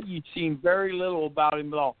 But yet you've seen very little about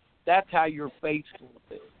him at all. That's how your faith's going to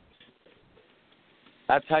be.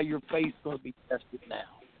 That's how your faith's going to be tested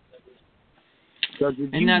now. Because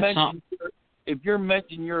if you're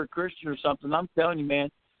mentioning you're a Christian or something, I'm telling you, man,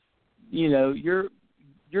 you know, you're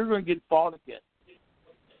going to get fought against.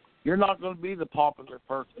 You're not going to be the popular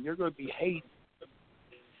person. You're going to be hated.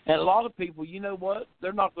 And a lot of people, you know what?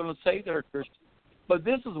 They're not going to say they're a Christian. But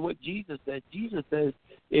this is what Jesus said. Jesus says,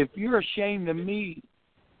 if you're ashamed of me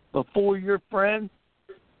before your friends,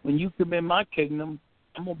 when you come in my kingdom,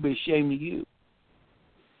 I'm going to be ashamed of you.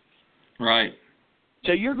 Right.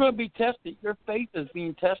 So you're going to be tested. Your faith is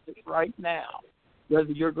being tested right now,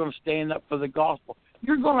 whether you're going to stand up for the gospel.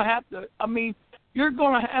 You're going to have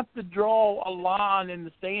to draw a line in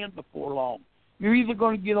the sand before long. You're either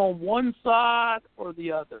going to get on one side or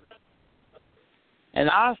the other. And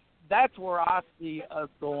that's where I see us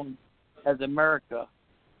going as America,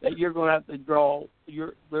 that you're going to have to draw.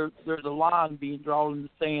 There's a line being drawn in the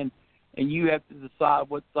sand, and you have to decide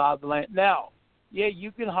what side of the land. Now, yeah,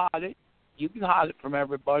 you can hide it. You can hide it from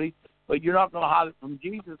everybody, but you're not going to hide it from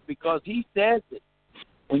Jesus because he says it.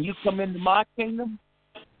 When you come into my kingdom,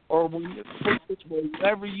 or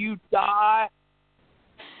whenever you die,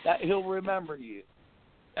 that he'll remember you.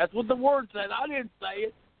 That's what the word said. I didn't say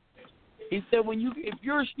it. He said, if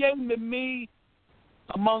you're ashamed of me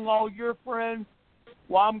among all your friends,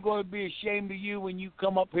 well, I'm going to be ashamed of you when you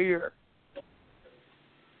come up here.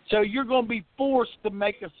 So you're going to be forced to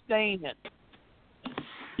make a stand.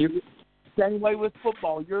 Same way with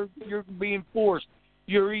football. You're being forced.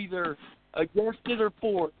 You're either against it or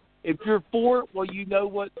for it. If you're for it, well, you know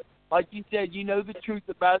what, like you said, you know the truth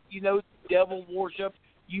about it. You know it's devil worship.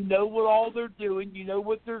 You know what all they're doing. You know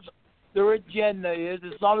what their agenda is.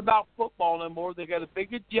 It's not about football no more. They got a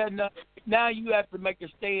big agenda. Now you have to make a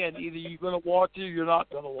stand. Either you're going to watch it or you're not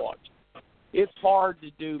going to watch it. It's hard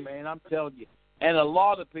to do, man. I'm telling you. And a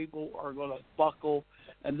lot of people are going to buckle,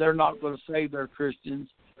 and they're not going to say they're Christians.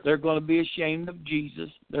 They're going to be ashamed of Jesus.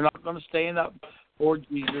 They're not going to stand up for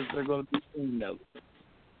Jesus. They're going to be ashamed of it.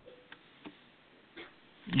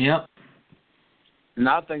 Yep. And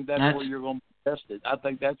I think that's where you're going to be tested. I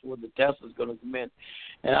think that's where the test is going to come in.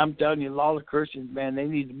 And I'm telling you, a lot of Christians, man, they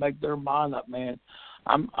need to make their mind up, man.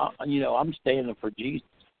 I'm standing for Jesus.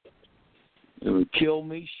 It would kill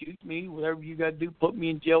me, shoot me, whatever you got to do, put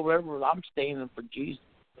me in jail, whatever. I'm standing for Jesus.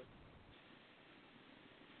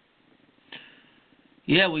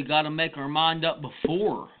 Yeah, we got to make our mind up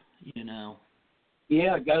before, you know.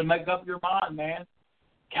 Yeah, got to make up your mind, man.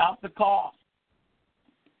 Count the cost.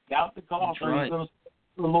 Count the cost. That's right. You're going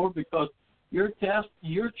to the Lord, because your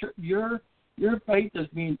faith is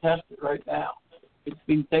being tested right now. It's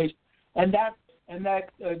being tested, and that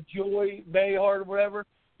Joy Behar or whatever.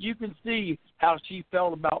 You can see how she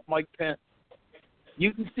felt about Mike Pence.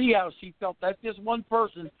 You can see how she felt. That's just one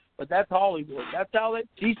person, but that's Hollywood. That's how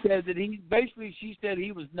she said that she said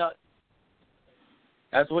he was nuts.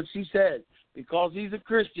 That's what she said. Because he's a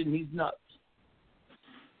Christian, he's nuts.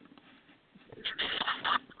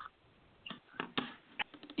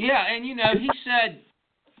 Yeah, and he said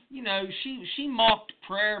you know, she mocked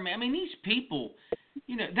prayer, man. I mean, these people,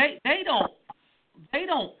 you know, they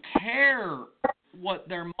don't care what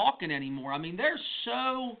they're mocking anymore. I mean, they're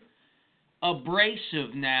so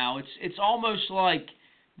abrasive now. It's almost like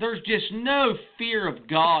there's just no fear of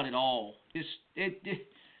God at all.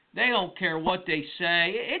 They don't care what they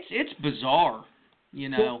say. It's bizarre, you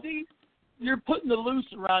know. Well, see, you're putting the noose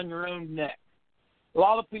around your own neck. A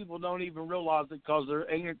lot of people don't even realize it because they're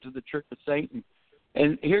ignorant to the trick of Satan.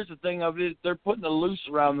 And here's the thing of it, they're putting a noose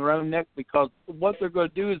around their own neck because what they're going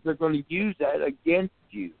to do is they're going to use that against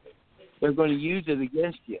you. They're going to use it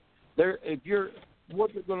against you.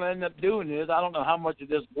 What they're going to end up doing is, I don't know how much of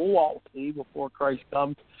this we'll all see before Christ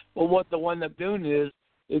comes, but what they'll end up doing is,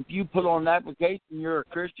 if you put on an application you're a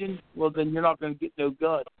Christian, well, then you're not going to get no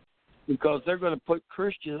gun because they're going to put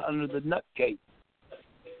Christian under the nutcase.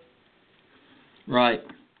 Right.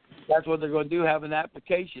 That's what they're going to do, have an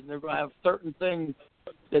application. They're going to have certain things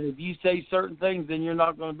that if you say certain things, then you're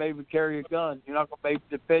not going to be able to carry a gun. You're not going to be able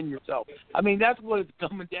to defend yourself. I mean, that's what it's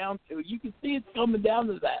coming down to. You can see it's coming down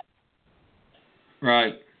to that.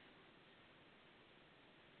 Right.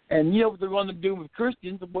 And you know what they're going to do with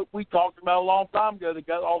Christians, what we talked about a long time ago. They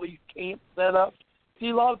got all these camps set up. See,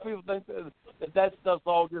 a lot of people think that stuff's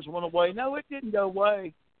all just went away. No, it didn't go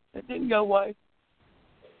away. It didn't go away.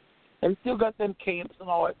 They still got them camps and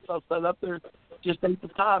all that stuff set up there. Just ain't the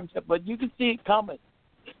time. But you can see it coming.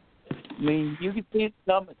 I mean, you can see it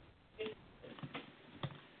coming.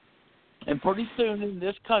 And pretty soon in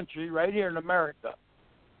this country, right here in America,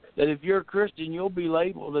 that if you're a Christian, you'll be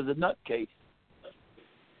labeled as a nutcase.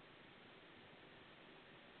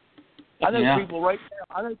 I know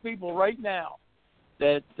people right now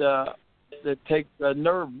that take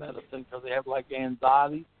nerve medicine because they have like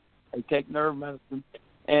anxiety. They take nerve medicine,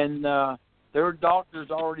 and their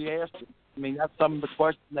doctors already asked them. I mean, that's some of the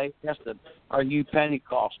questions they asked them. Are you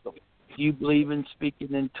Pentecostal? Do you believe in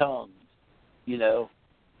speaking in tongues? You know,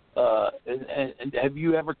 and have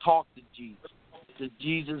you ever talked to Jesus? Does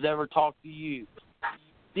Jesus ever talk to you?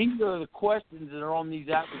 These are the questions that are on these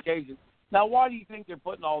applications. Now, why do you think they're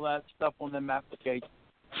putting all that stuff on them applications?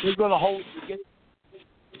 They're going to hold it against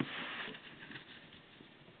them.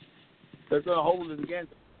 They're going to hold it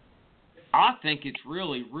against them. I think it's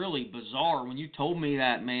really, really bizarre when you told me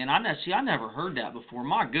that, man. I never heard that before.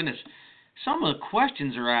 My goodness. Some of the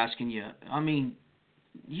questions they're asking you, I mean,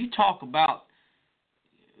 you talk about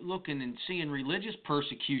looking and seeing religious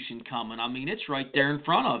persecution coming. I mean, it's right there in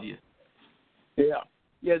front of you. Yeah.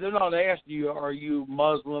 Yeah, they're not asking you, are you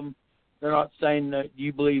Muslim? They're not saying that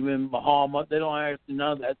you believe in Muhammad. They don't ask you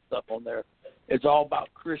none of that stuff on there. It's all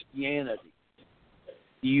about Christianity.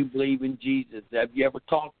 Do you believe in Jesus? Have you ever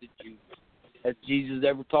talked to Jesus? Has Jesus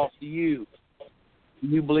ever talked to you? Do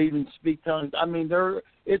you believe in speak tongues? I mean,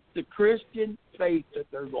 it's the Christian faith that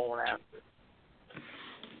they're going after.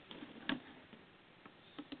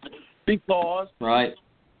 Because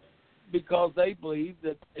they believe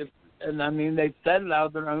that they've said it out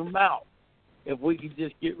of their own mouth. If we could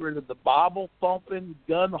just get rid of the Bible-thumping,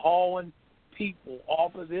 gun-hauling people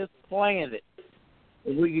off of this planet,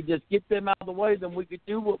 if we could just get them out of the way, then we could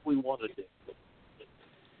do what we want to do.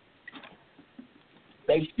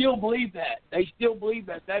 They still believe that. That's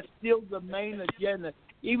still the main agenda.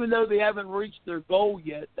 Even though they haven't reached their goal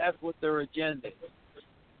yet, that's what their agenda is.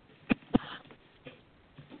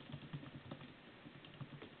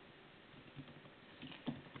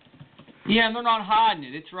 Yeah, and they're not hiding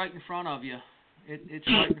it. It's right in front of you. It's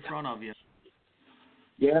right in front of you.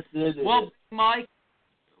 Yes, it is. Well, Mike,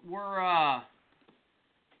 we're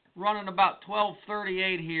running about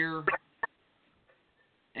 12:38 here,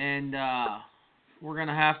 and we're going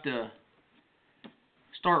to have to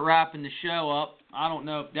start wrapping the show up. I don't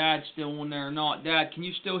know if Dad's still on there or not. Dad, can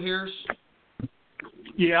you still hear us?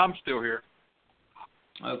 Yeah, I'm still here.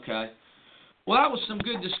 Okay. Well, that was some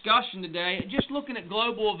good discussion today. Just looking at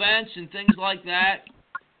global events and things like that,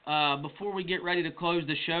 before we get ready to close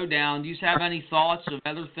the show down, do you have any thoughts of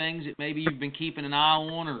other things that maybe you've been keeping an eye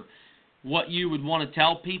on, or what you would want to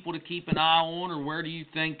tell people to keep an eye on, or where do you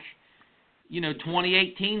think,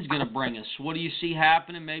 2018 is going to bring us? What do you see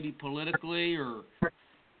happening maybe politically or,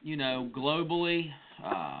 globally?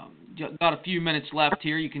 Got a few minutes left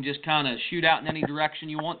here. You can just kind of shoot out in any direction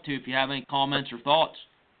you want to if you have any comments or thoughts.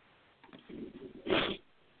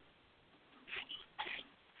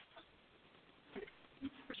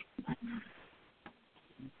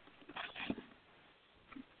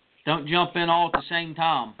 Don't jump in all at the same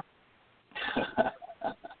time.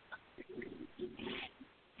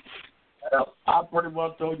 Well, I pretty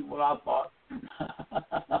well told you what I thought.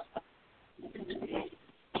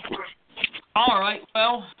 All right.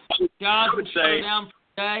 Well, guys, we'll slow down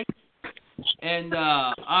today, and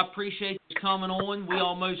I appreciate you coming on. We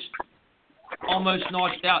almost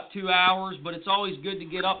notched out 2 hours, but it's always good to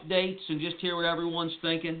get updates and just hear what everyone's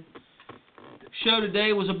thinking. Show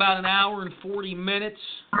today was about an hour and 40 minutes,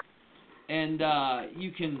 and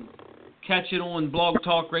you can catch it on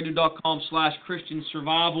blogtalkradio.com/Christian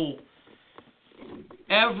Survival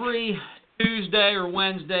every Tuesday or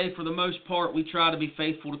Wednesday. For the most part, we try to be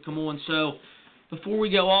faithful to come on. So before we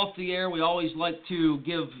go off the air, we always like to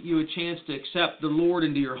give you a chance to accept the Lord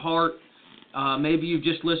into your heart. Maybe you've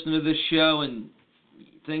just listened to this show and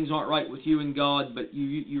things aren't right with you and God, but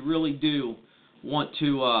you really do want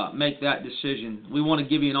to make that decision. We want to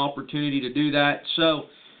give you an opportunity to do that. So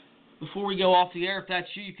before we go off the air, if that's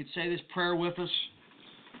you, you could say this prayer with us.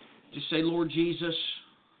 Just say, Lord Jesus,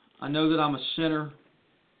 I know that I'm a sinner.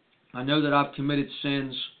 I know that I've committed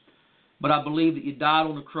sins, but I believe that you died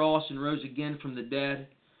on the cross and rose again from the dead.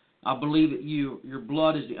 I believe that your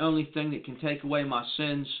blood is the only thing that can take away my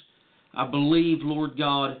sins. I believe, Lord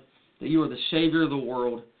God, that you are the Savior of the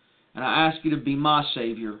world, and I ask you to be my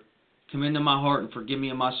Savior. Come into my heart and forgive me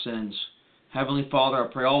of my sins. Heavenly Father, I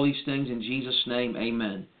pray all these things in Jesus' name,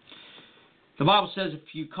 amen. The Bible says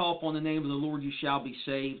if you call upon the name of the Lord, you shall be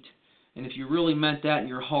saved. And if you really meant that in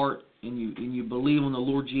your heart and you believe on the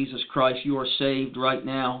Lord Jesus Christ, you are saved right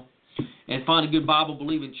now. And find a good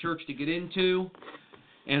Bible-believing church to get into.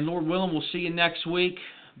 And Lord willing, we'll see you next week.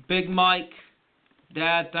 Big Mike,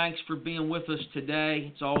 Dad, thanks for being with us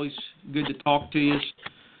today. It's always good to talk to you.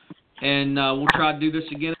 And we'll try to do this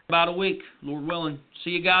again in about a week, Lord willing.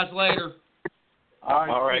 See you guys later.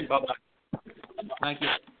 All right, bye-bye. Thank you.